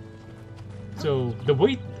 So the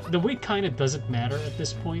weight kind of doesn't matter at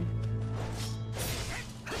this point.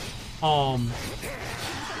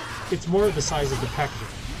 It's more the size of the packaging.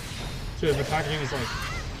 So if the packaging is like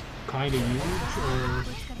kind of huge, or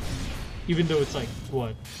even though it's like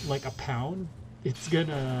what, like a pound, it's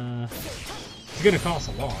gonna cost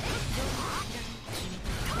a lot.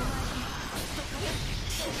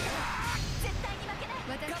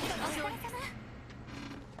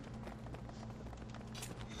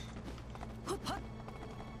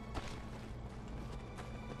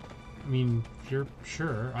 I mean, if you're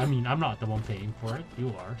sure. I mean, I'm not the one paying for it.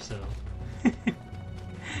 You are, so.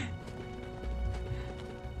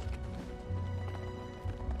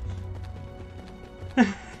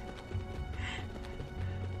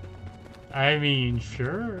 I mean,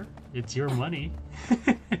 sure. It's your money.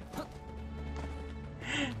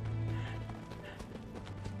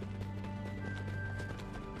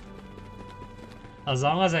 As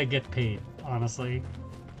long as I get paid, honestly.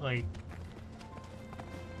 Like,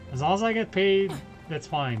 as long as I get paid, that's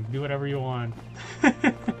fine. Do whatever you want.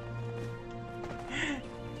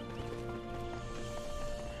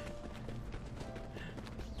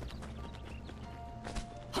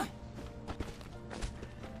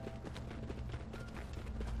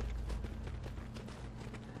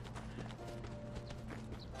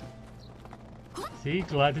 See,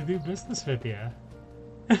 glad to do business with you.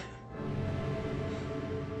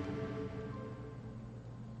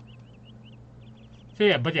 So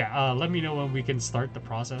yeah, but yeah, let me know when we can start the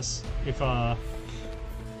process. If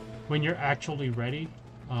when you're actually ready.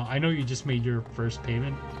 I know you just made your first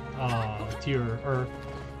payment to your, or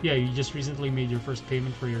yeah, you just recently made your first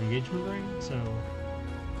payment for your engagement ring. So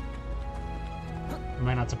am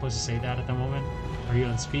I not supposed to say that at the moment? Are you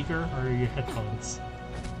on speaker or are you headphones?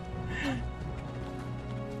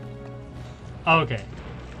 Oh, okay,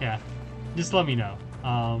 yeah. Just let me know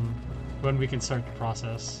when we can start the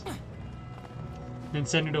process. Then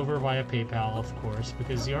send it over via PayPal, of course,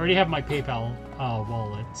 because you already have my PayPal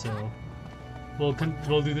wallet, so we'll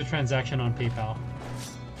do the transaction on PayPal.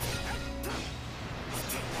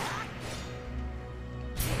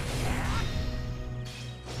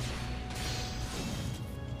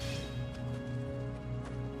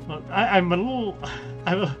 Look, I'm a little.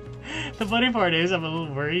 The funny part is I'm a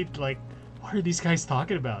little worried. Like, what are these guys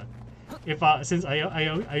talking about? If since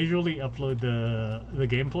I usually upload the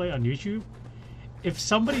gameplay on YouTube. If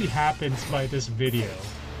somebody happens by this video,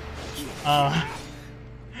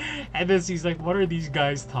 and then he's like, what are these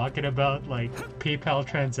guys talking about, like, PayPal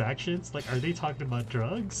transactions? Like, are they talking about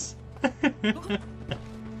drugs?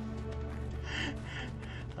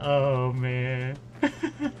 Oh, man.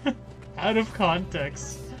 Out of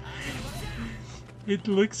context. It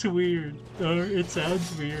looks weird, or it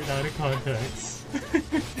sounds weird out of context.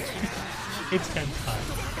 It's hentai.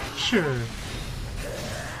 Sure.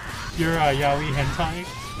 your yaoi hentai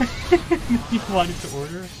you wanted to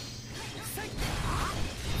order.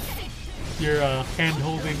 Your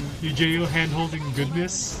hand-holding, Yujeo hand-holding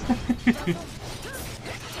goodness.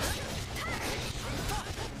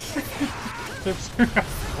 That's her.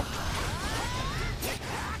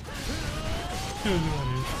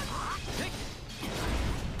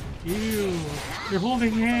 Ew, you're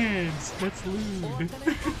holding hands. That's lewd.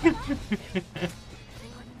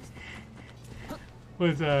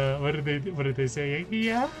 What did they say?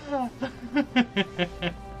 Yeah.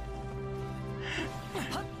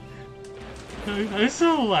 I'm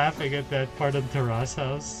still laughing at that part of Tara's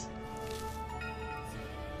house.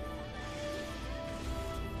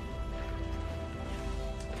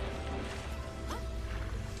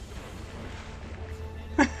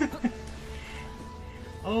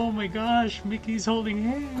 Oh my gosh, Mickey's holding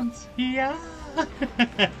hands. Yeah.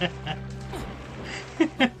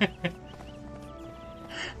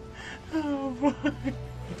 Oh boy.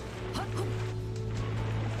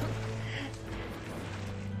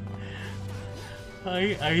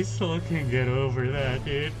 I still can't get over that,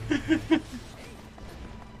 dude.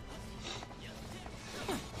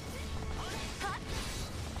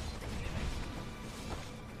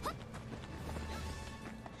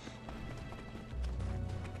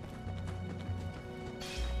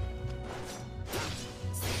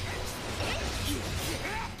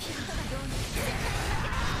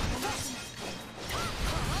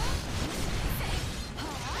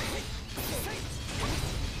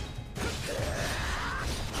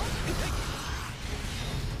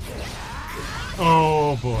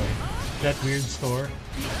 Oh boy, that weird store.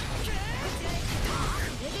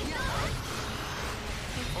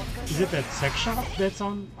 Is it that sex shop that's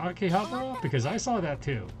on Akihabara? Because I saw that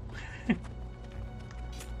too.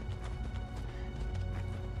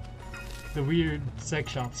 The weird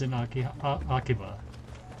sex shops in Akiba.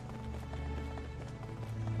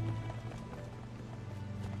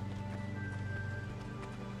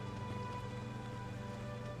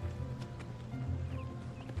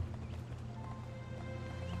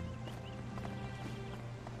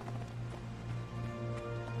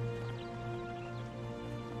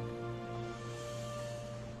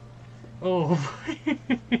 Oh.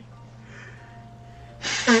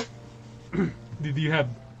 Did you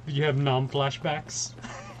have nom flashbacks?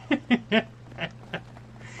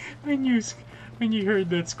 when you heard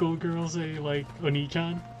that schoolgirl say like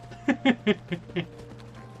Oni-chan?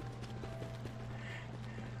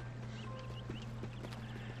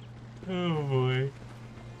 Oh boy.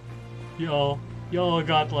 Y'all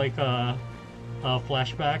got like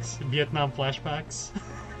flashbacks, Vietnam flashbacks.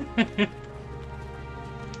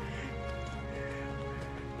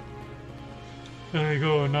 I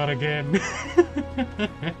go, not again.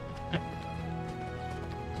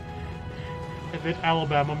 And then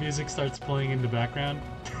Alabama music starts playing in the background.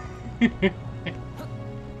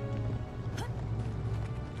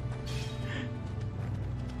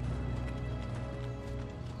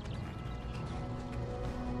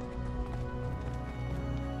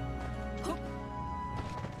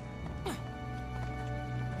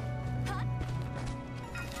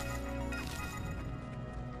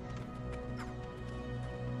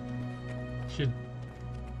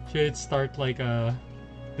 Should it start like the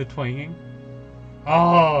twanging?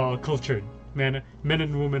 Oh, cultured men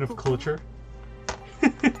and women of culture.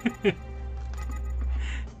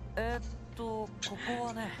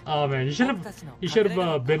 Oh man, you should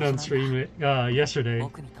have been on stream yesterday.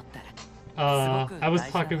 I was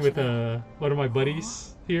talking with one of my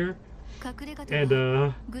buddies here, and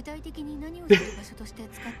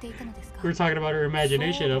we're talking about our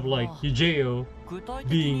imagination of like Yujeo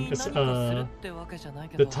being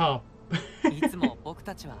the top.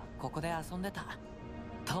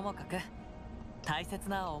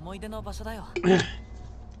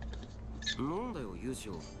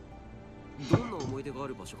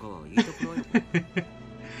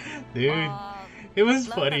 Dude, it was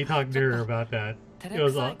funny talking to her about that.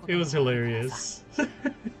 It was hilarious.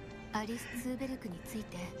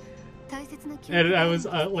 And I was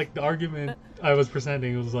like, the argument I was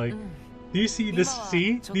presenting was like, do you see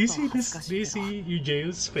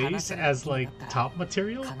Yujeo's face as like top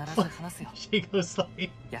material? She goes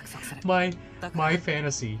like, my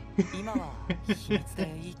fantasy.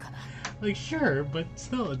 Like, sure, but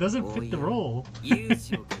still, it doesn't fit the role.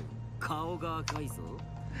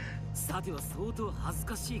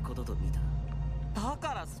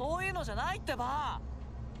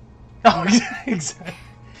 Oh,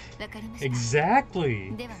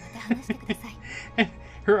 exactly.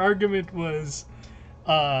 Her argument was,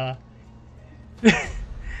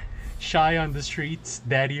 shy on the streets,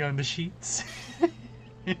 daddy on the sheets.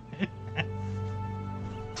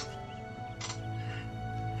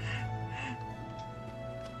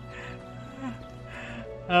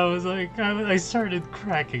 I was like, I started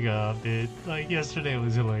cracking up, dude. Like, yesterday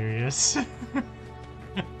was hilarious.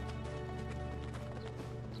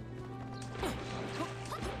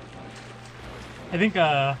 I think,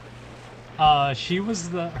 she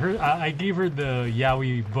was I gave her the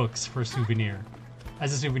yaoi books for souvenir.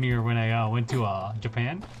 As a souvenir when I went to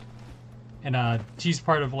Japan. And she's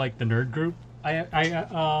part of like the nerd group I'm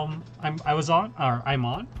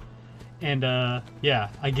on. And yeah,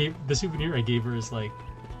 the souvenir I gave her is like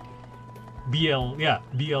BL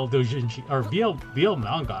doujinshi or BL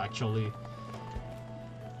manga actually.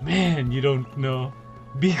 Man, you don't know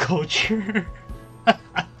B culture.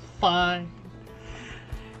 Fine.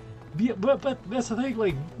 But that's the thing,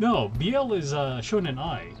 like, no, BL is shonen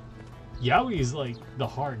ai. Yaoi is like the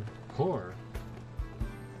hardcore.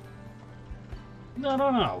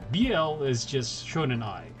 No. BL is just shonen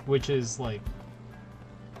ai, which is like,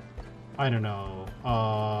 I don't know,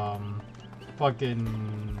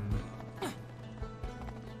 fucking,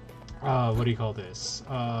 what do you call this?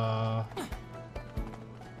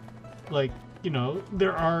 Like, you know,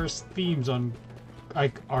 there are themes on,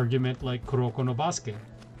 like, argument like Kuroko no Basket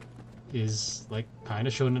is like kind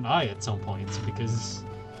of shonen ai at some points because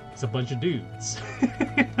it's a bunch of dudes.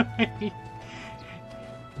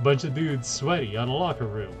 Bunch of dudes sweaty on a locker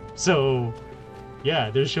room. So,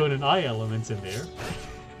 yeah, there's shonen ai elements in there.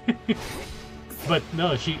 But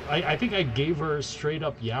no, I think I gave her straight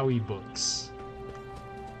up yaoi books.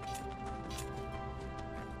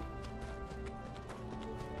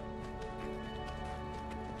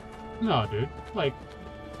 No, dude. Like,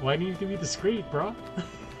 why do you need to be discreet, bro?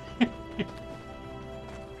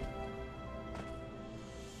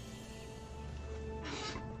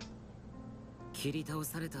 切り倒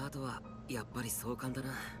された後はやっぱり壮観だな。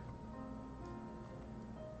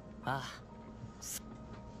ああ。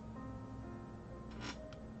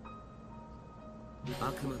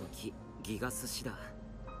悪魔の木ギガスシだ。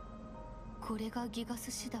これがギガス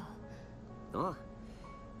シだ。ああ。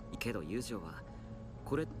けど友情は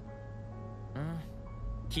これ。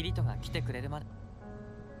キリトが来てくれるまで。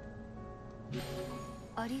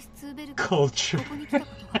アリス・ツーベルが Culture. ここに来たこ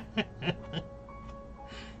とは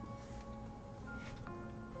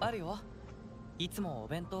あるよ。いつもお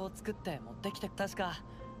弁当を作って持ってきて。確か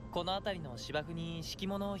この辺りの芝生に敷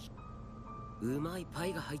物を。うまいパ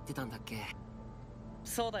イが入ってたんだっけ。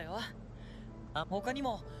そうだよ。あ、他に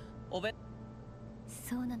も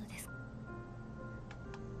そうなのです。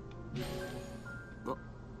あ、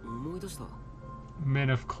思い出した。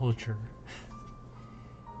Men of culture.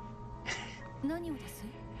 何をです？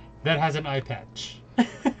 That has an eye patch.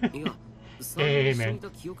 いや、Hey, man.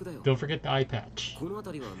 記憶だよ。 Don't forget the eye patch. この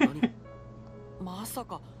辺りは何？まさ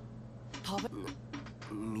か食べ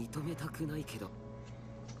認めたくないけど。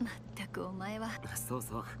まったくお前は。そう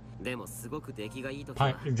そう。でもすごく出来がいいときは。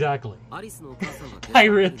Exactly. アリスのお母さんが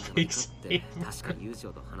Pirate Saber. 確か友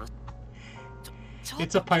情と話。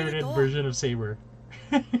It's a pirated version of Saber.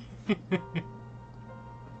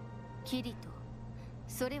 キリト、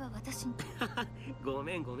それは私に。ご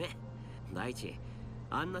めん。大地、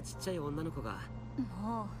あんなちっちゃい女の子が。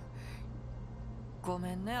もう。ご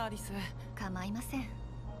めんねアリス。構いません。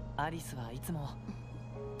アリスはいつも。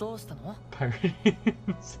どうしたの？ Pirate いえ。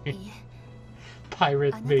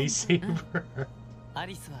 Pirate Base Saber. ア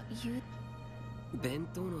リスは弁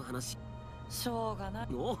当の話。しょうがない。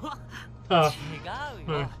お違う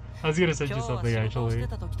よ。I was gonna send you 今日は something 仕事をし actually. て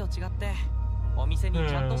た時と違ってお店に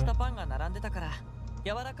ちゃんとしたパンが並んでたから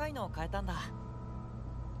柔らかいのを変えたんだ。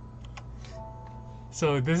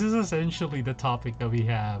So this is essentially the topic that we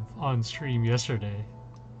have on stream yesterday.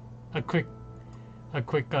 A quick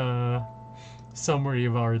summary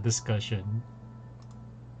of our discussion.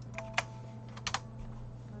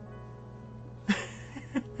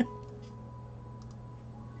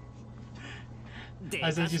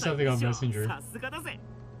 I sent you something on Messenger. さすがだぜ。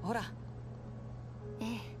ほら。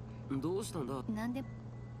ええ。どうしたんだ。なんで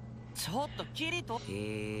ちょっとキリト。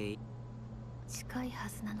近いは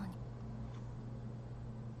ずなのに。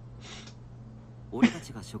俺た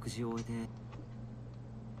ちが食事を終えて。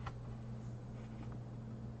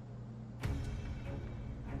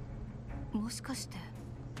もしかして。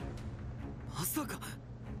まさか。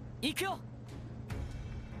行くよ。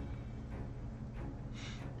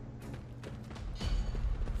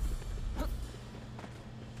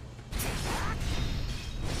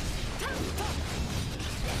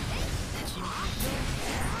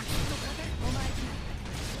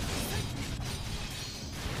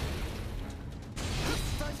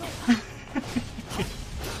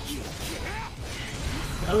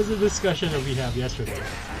That was a discussion that we had yesterday.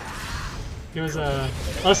 It was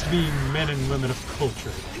us being men and women of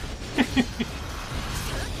culture.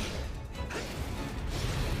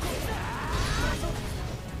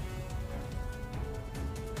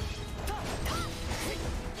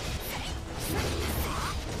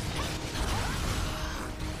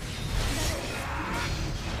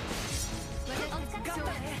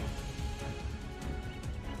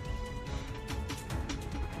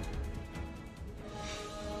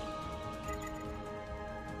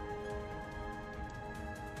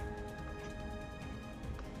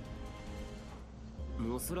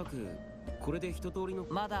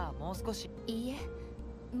まだもう少し。いいえ、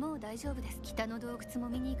もう大丈夫です。北の洞窟も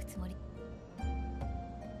見に行くつもり。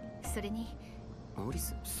それにアリ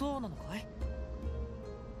ス、そうなのかい？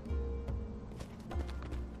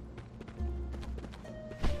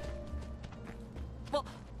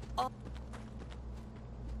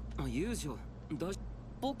友情、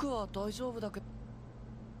僕は大丈夫だけ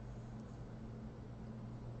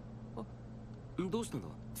ど。どうしたんだ？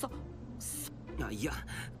いや、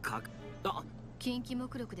近畿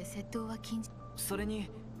目録で窃盗は禁止。それに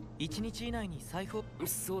1日以内に財布を。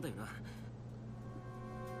そうだよな。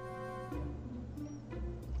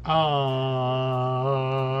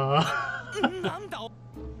なんだ。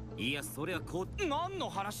いや、そりゃこう。何の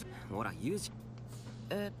話？ほら、ユージ。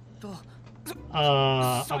財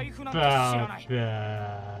布なんて知らない。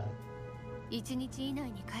1日以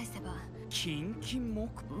内に返せば。近畿目。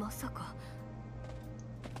まさか。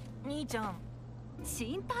兄ちゃん。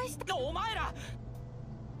心配して。お前ら。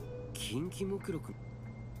近畿目録。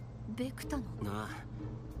ベクタの。な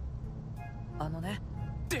あ。ね。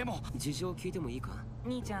でも事情聞いてもいいか？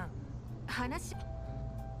兄ちゃん。話。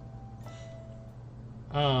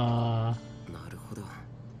なるほど。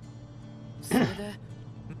それで。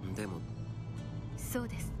でも。そう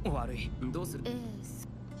です。悪い。どうする？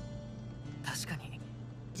確かに。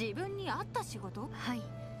自分に合った仕事？はい。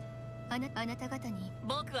あなた方に。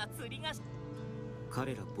僕は釣りが。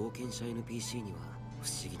彼ら冒険者 NPC には不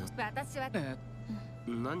思議な。私は。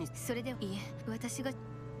何？それでいいえ、私が。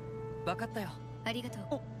分かったよ。ありが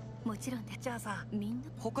とう。もちろんで。じゃあさ、みんな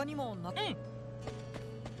他にもな。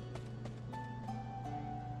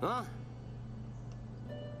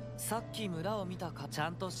さっき村を見たかちゃ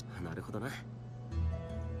んとし。なるほどな。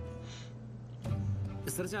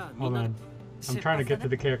それじゃあみんな。I'm trying to get to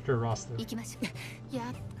the character roster. 行きましょう。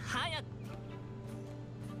や、早く。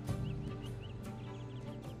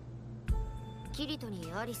キリトに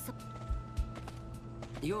アリサ。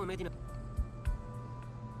ようメディナ。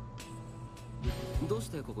どうし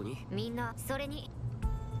てここに？みんなそれに。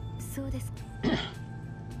そうです。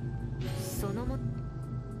そのも。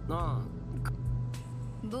ああ。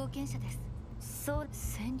冒険者です。そう、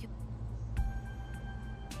戦力。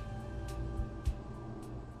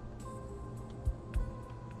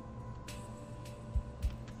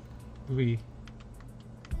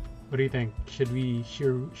What do you think? Should we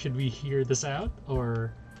hear this out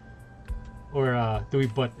or do we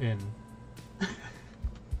butt in?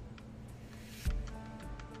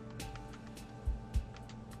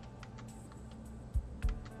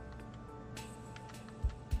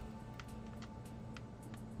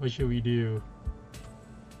 What should we do?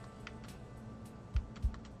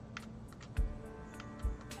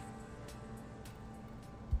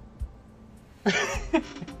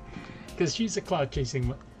 Because she's a cloud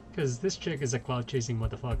chasing. Because this chick is a cloud chasing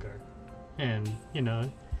motherfucker, and you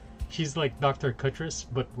know, she's like Dr. Cuttress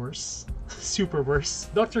but worse, super worse.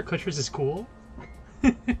 Dr. Cuttress is cool.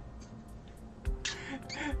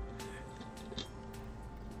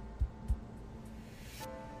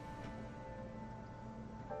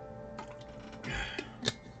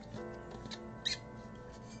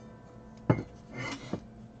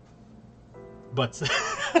 But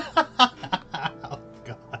oh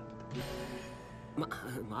god.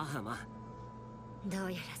 ど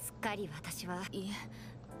うやらすっかり私は。い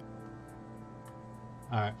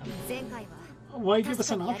え。Alright. 前回は。Why give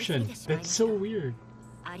us an option? That's so weird.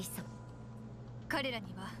 アリサ。彼ら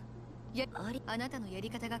には。あなたのやり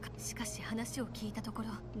方が。しかし話を聞いたところ、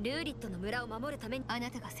ルーリットの村を守るためにあな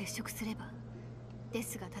たが接触すれば。で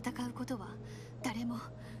すが戦うことは誰も。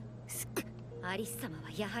アリス様は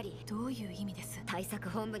やはり。どういう意味です？対策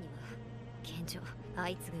本部には現状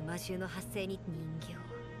相次ぐ魔獣の発生に人形。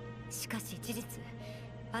しかし事実、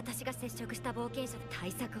私が接触した冒険者対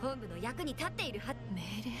策本部の役に立っているは。命令。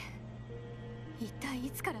一体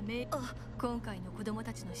いつから今回の子供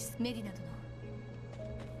たちのメディなどの。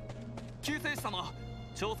救世主様、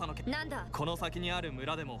調査のなんだ。この先にある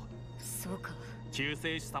村でも。そうか。救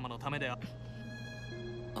世主様のためで。新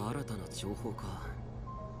たな情報か。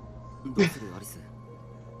どうするアリス？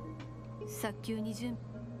早急に準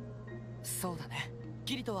そうだね。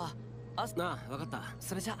キリトはなあ、わかった。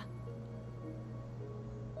それじゃ。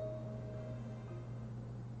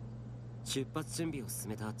出発準備を進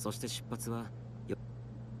めた。そして出発は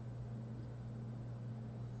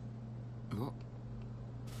どう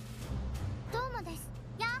もです。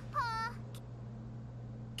やっほー。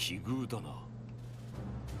奇遇だな。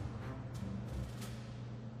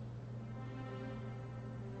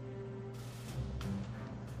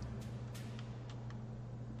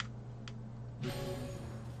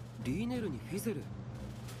リーネルにフィゼル。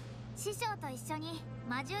師匠と一緒に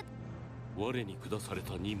魔獣。我に下され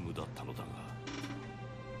た任務だったのだが。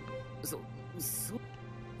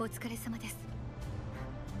お疲れ様です。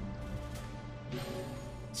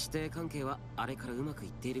師弟関係はあれからうまくい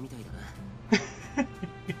っているみたいだ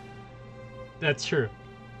な。That's true. ね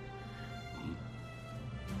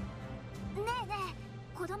えね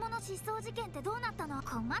え、子供の失踪事件ってどうなったの？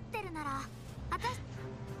困ってるなら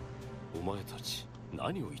お前たち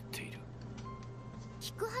何を言っている？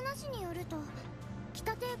聞く話によると、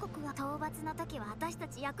北帝国は討伐の時は私た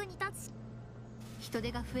ち役に立つし。人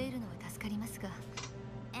手が増えるのは助かりますが。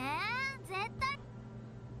絶対。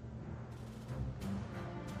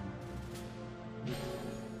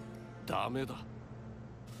ダメだ。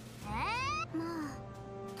まあ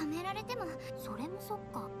止められてもそれもそっ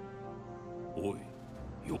か。おい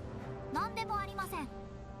よ。何でもありません。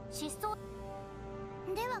失踪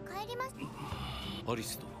では帰ります。アリ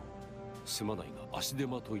ス殿、すまないが足手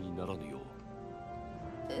まといにならぬよう。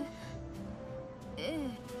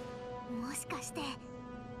もしかして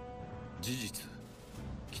事実、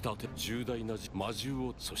北手重大な魔獣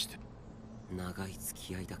を、そして長い付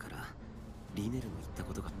き合いだからリネルの言った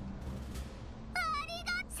ことが。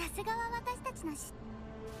さすがは私たちの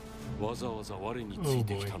わざわざ我につい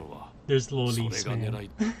てきたのは、There's そ lollies, れが man. 狙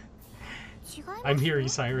い。I'm hearing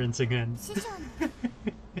sirens again. 師匠の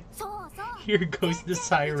そうそう Here goes the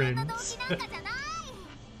全然 sirens. 矛盾の動機なんかじゃない。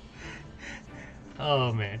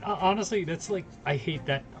Oh man, honestly, that's like, I hate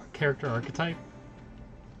that character archetype.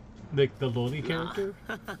 Like the lolly character.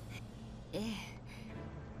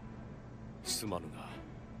 すまぬが、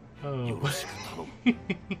よ Oh. ろしく頼む。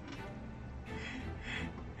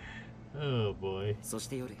 Oh boy. そし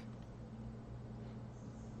て夜、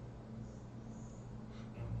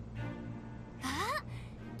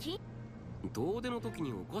遠出の時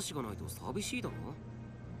にお菓子がないと寂しいだろ。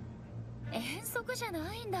遠足じゃ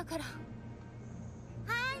ないんだから。は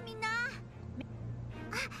い、みんな。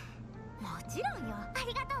もちろんよ。あ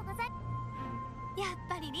りがとうございます。やっ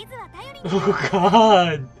ぱりリズは頼りに。 Oh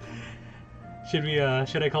god!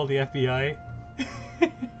 Should I call the FBI?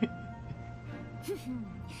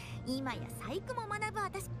 今や細工も学ぶ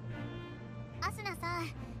私。アスナさん、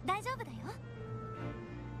大丈夫だよ。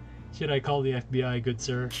Should I call the FBI, good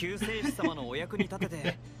sir? 救世主様のお役に立て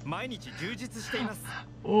て毎日充実しています。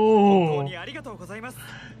本 Oh! 当にありがとうございます。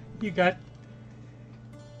You got...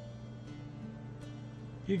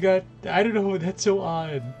 I don't know, that's so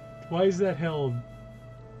odd. Why is that held?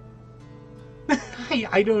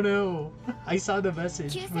 I don't know. I saw the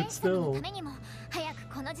message, 救世 but 主様の still. ためにも早く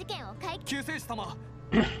この事件を解決。救世主様。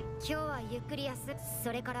今日はゆっくり休。そ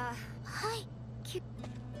れからはい。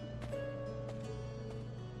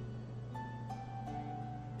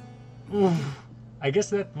I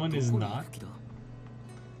guess that one is どこに not. 行く気だ。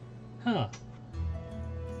 Huh.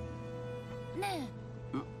 ね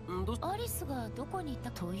どうしえ、アリスがどこに行っ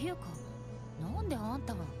たというか、なんであん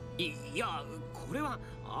たが。いや、これは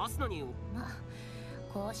アスナに。まあ、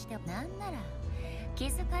こうしてなんなら気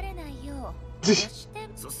づかれないよう。そして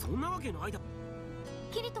そんなわけないだ。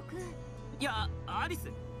キリト君。いや、アリス。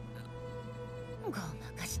ごま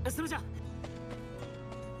かし。それじゃ。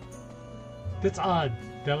 That's odd.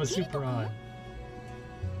 That was super odd.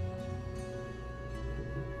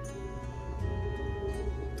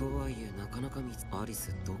 とはいえなかなかアリ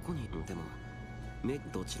スどこに。でも目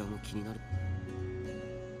どちらも気になる。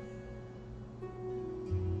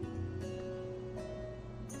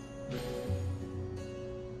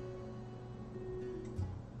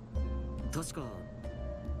確か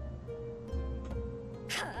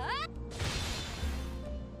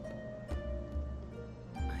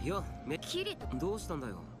よ、キリト、どうしたんだ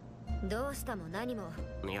よ。どうしたも何も。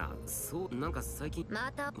いや、そうなんか最近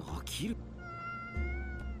また飽きる。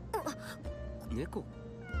猫。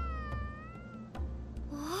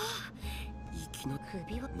おお、いきな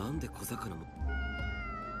首は。なんで小魚も。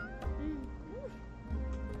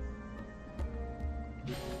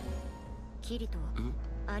キリト、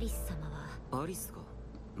アリス様は。アリスが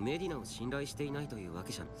メディナを信頼していないというわ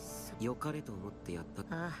けじゃん。良かれと思ってやった。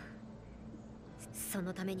ああ、そ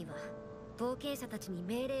のためには後継者たちに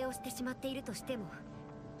命令をしてしまっているとしても、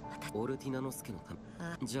オルティナノスケのため。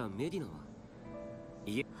じゃあメディナは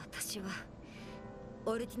いえ、私は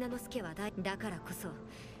オルティナノスケはだからこそ、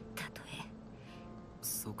たとえ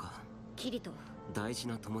そうか、キリと大事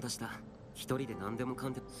な友達だ。一人で何でもか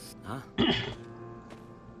んであ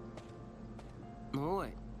おい、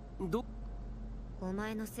お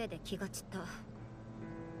前のせいで気が散った。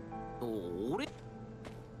俺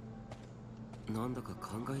なんだか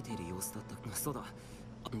考えている様子だった。そうだ、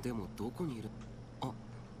でもどこにいる。あ、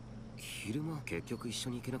昼間結局一緒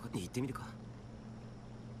に行けなかった。行ってみるか。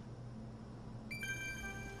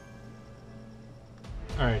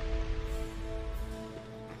Alright.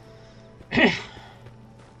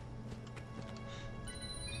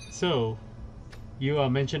 So, you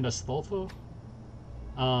mentioned Astolfo?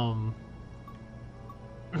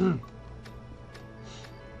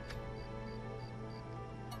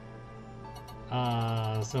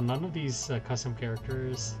 So none of these custom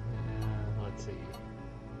characters. Let's see.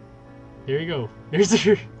 There you go. There's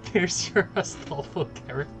your Astolfo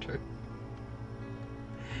character.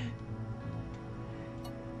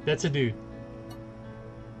 That's a dude.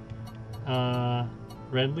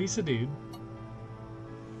 Renly's a dude.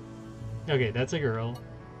 Okay, that's a girl.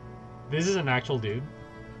 This is an actual dude.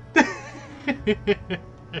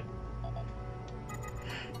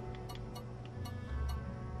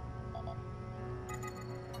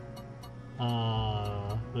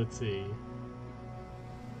 Let's see.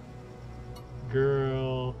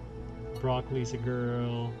 Girl. Broccoli's a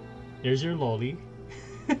girl. There's your lolly.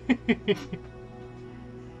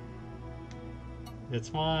 That's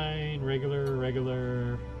fine. Regular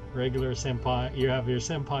senpai. You have your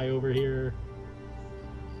senpai over here.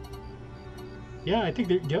 Yeah, I think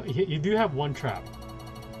you do have one trap.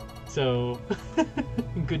 So,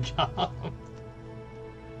 good job.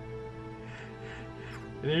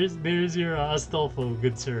 There's your Astolfo,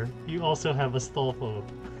 good sir. You also have Astolfo.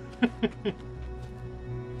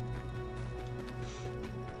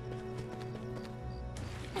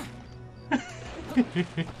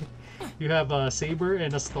 You have a Saber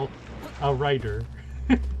and a Rider.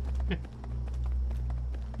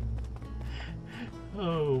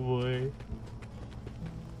 Oh boy.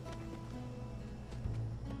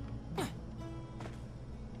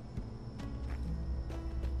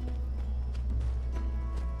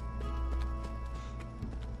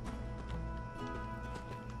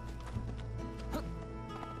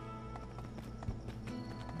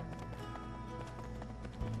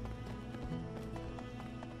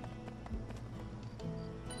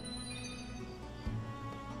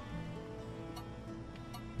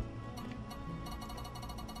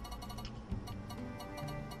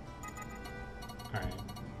 Alright.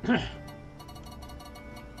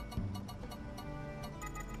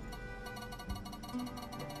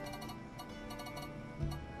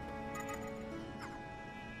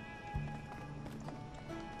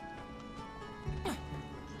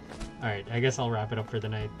 Alright, I guess I'll wrap it up for the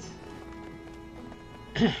night.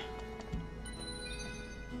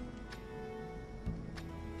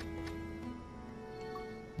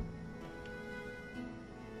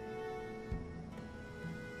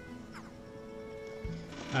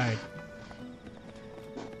 Alright.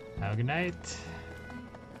 Have a good night.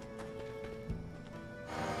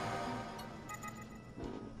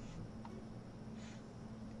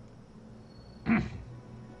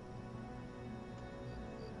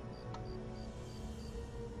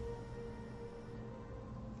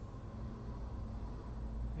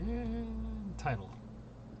 And title.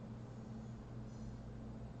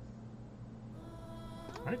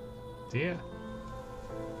 Alright. See ya.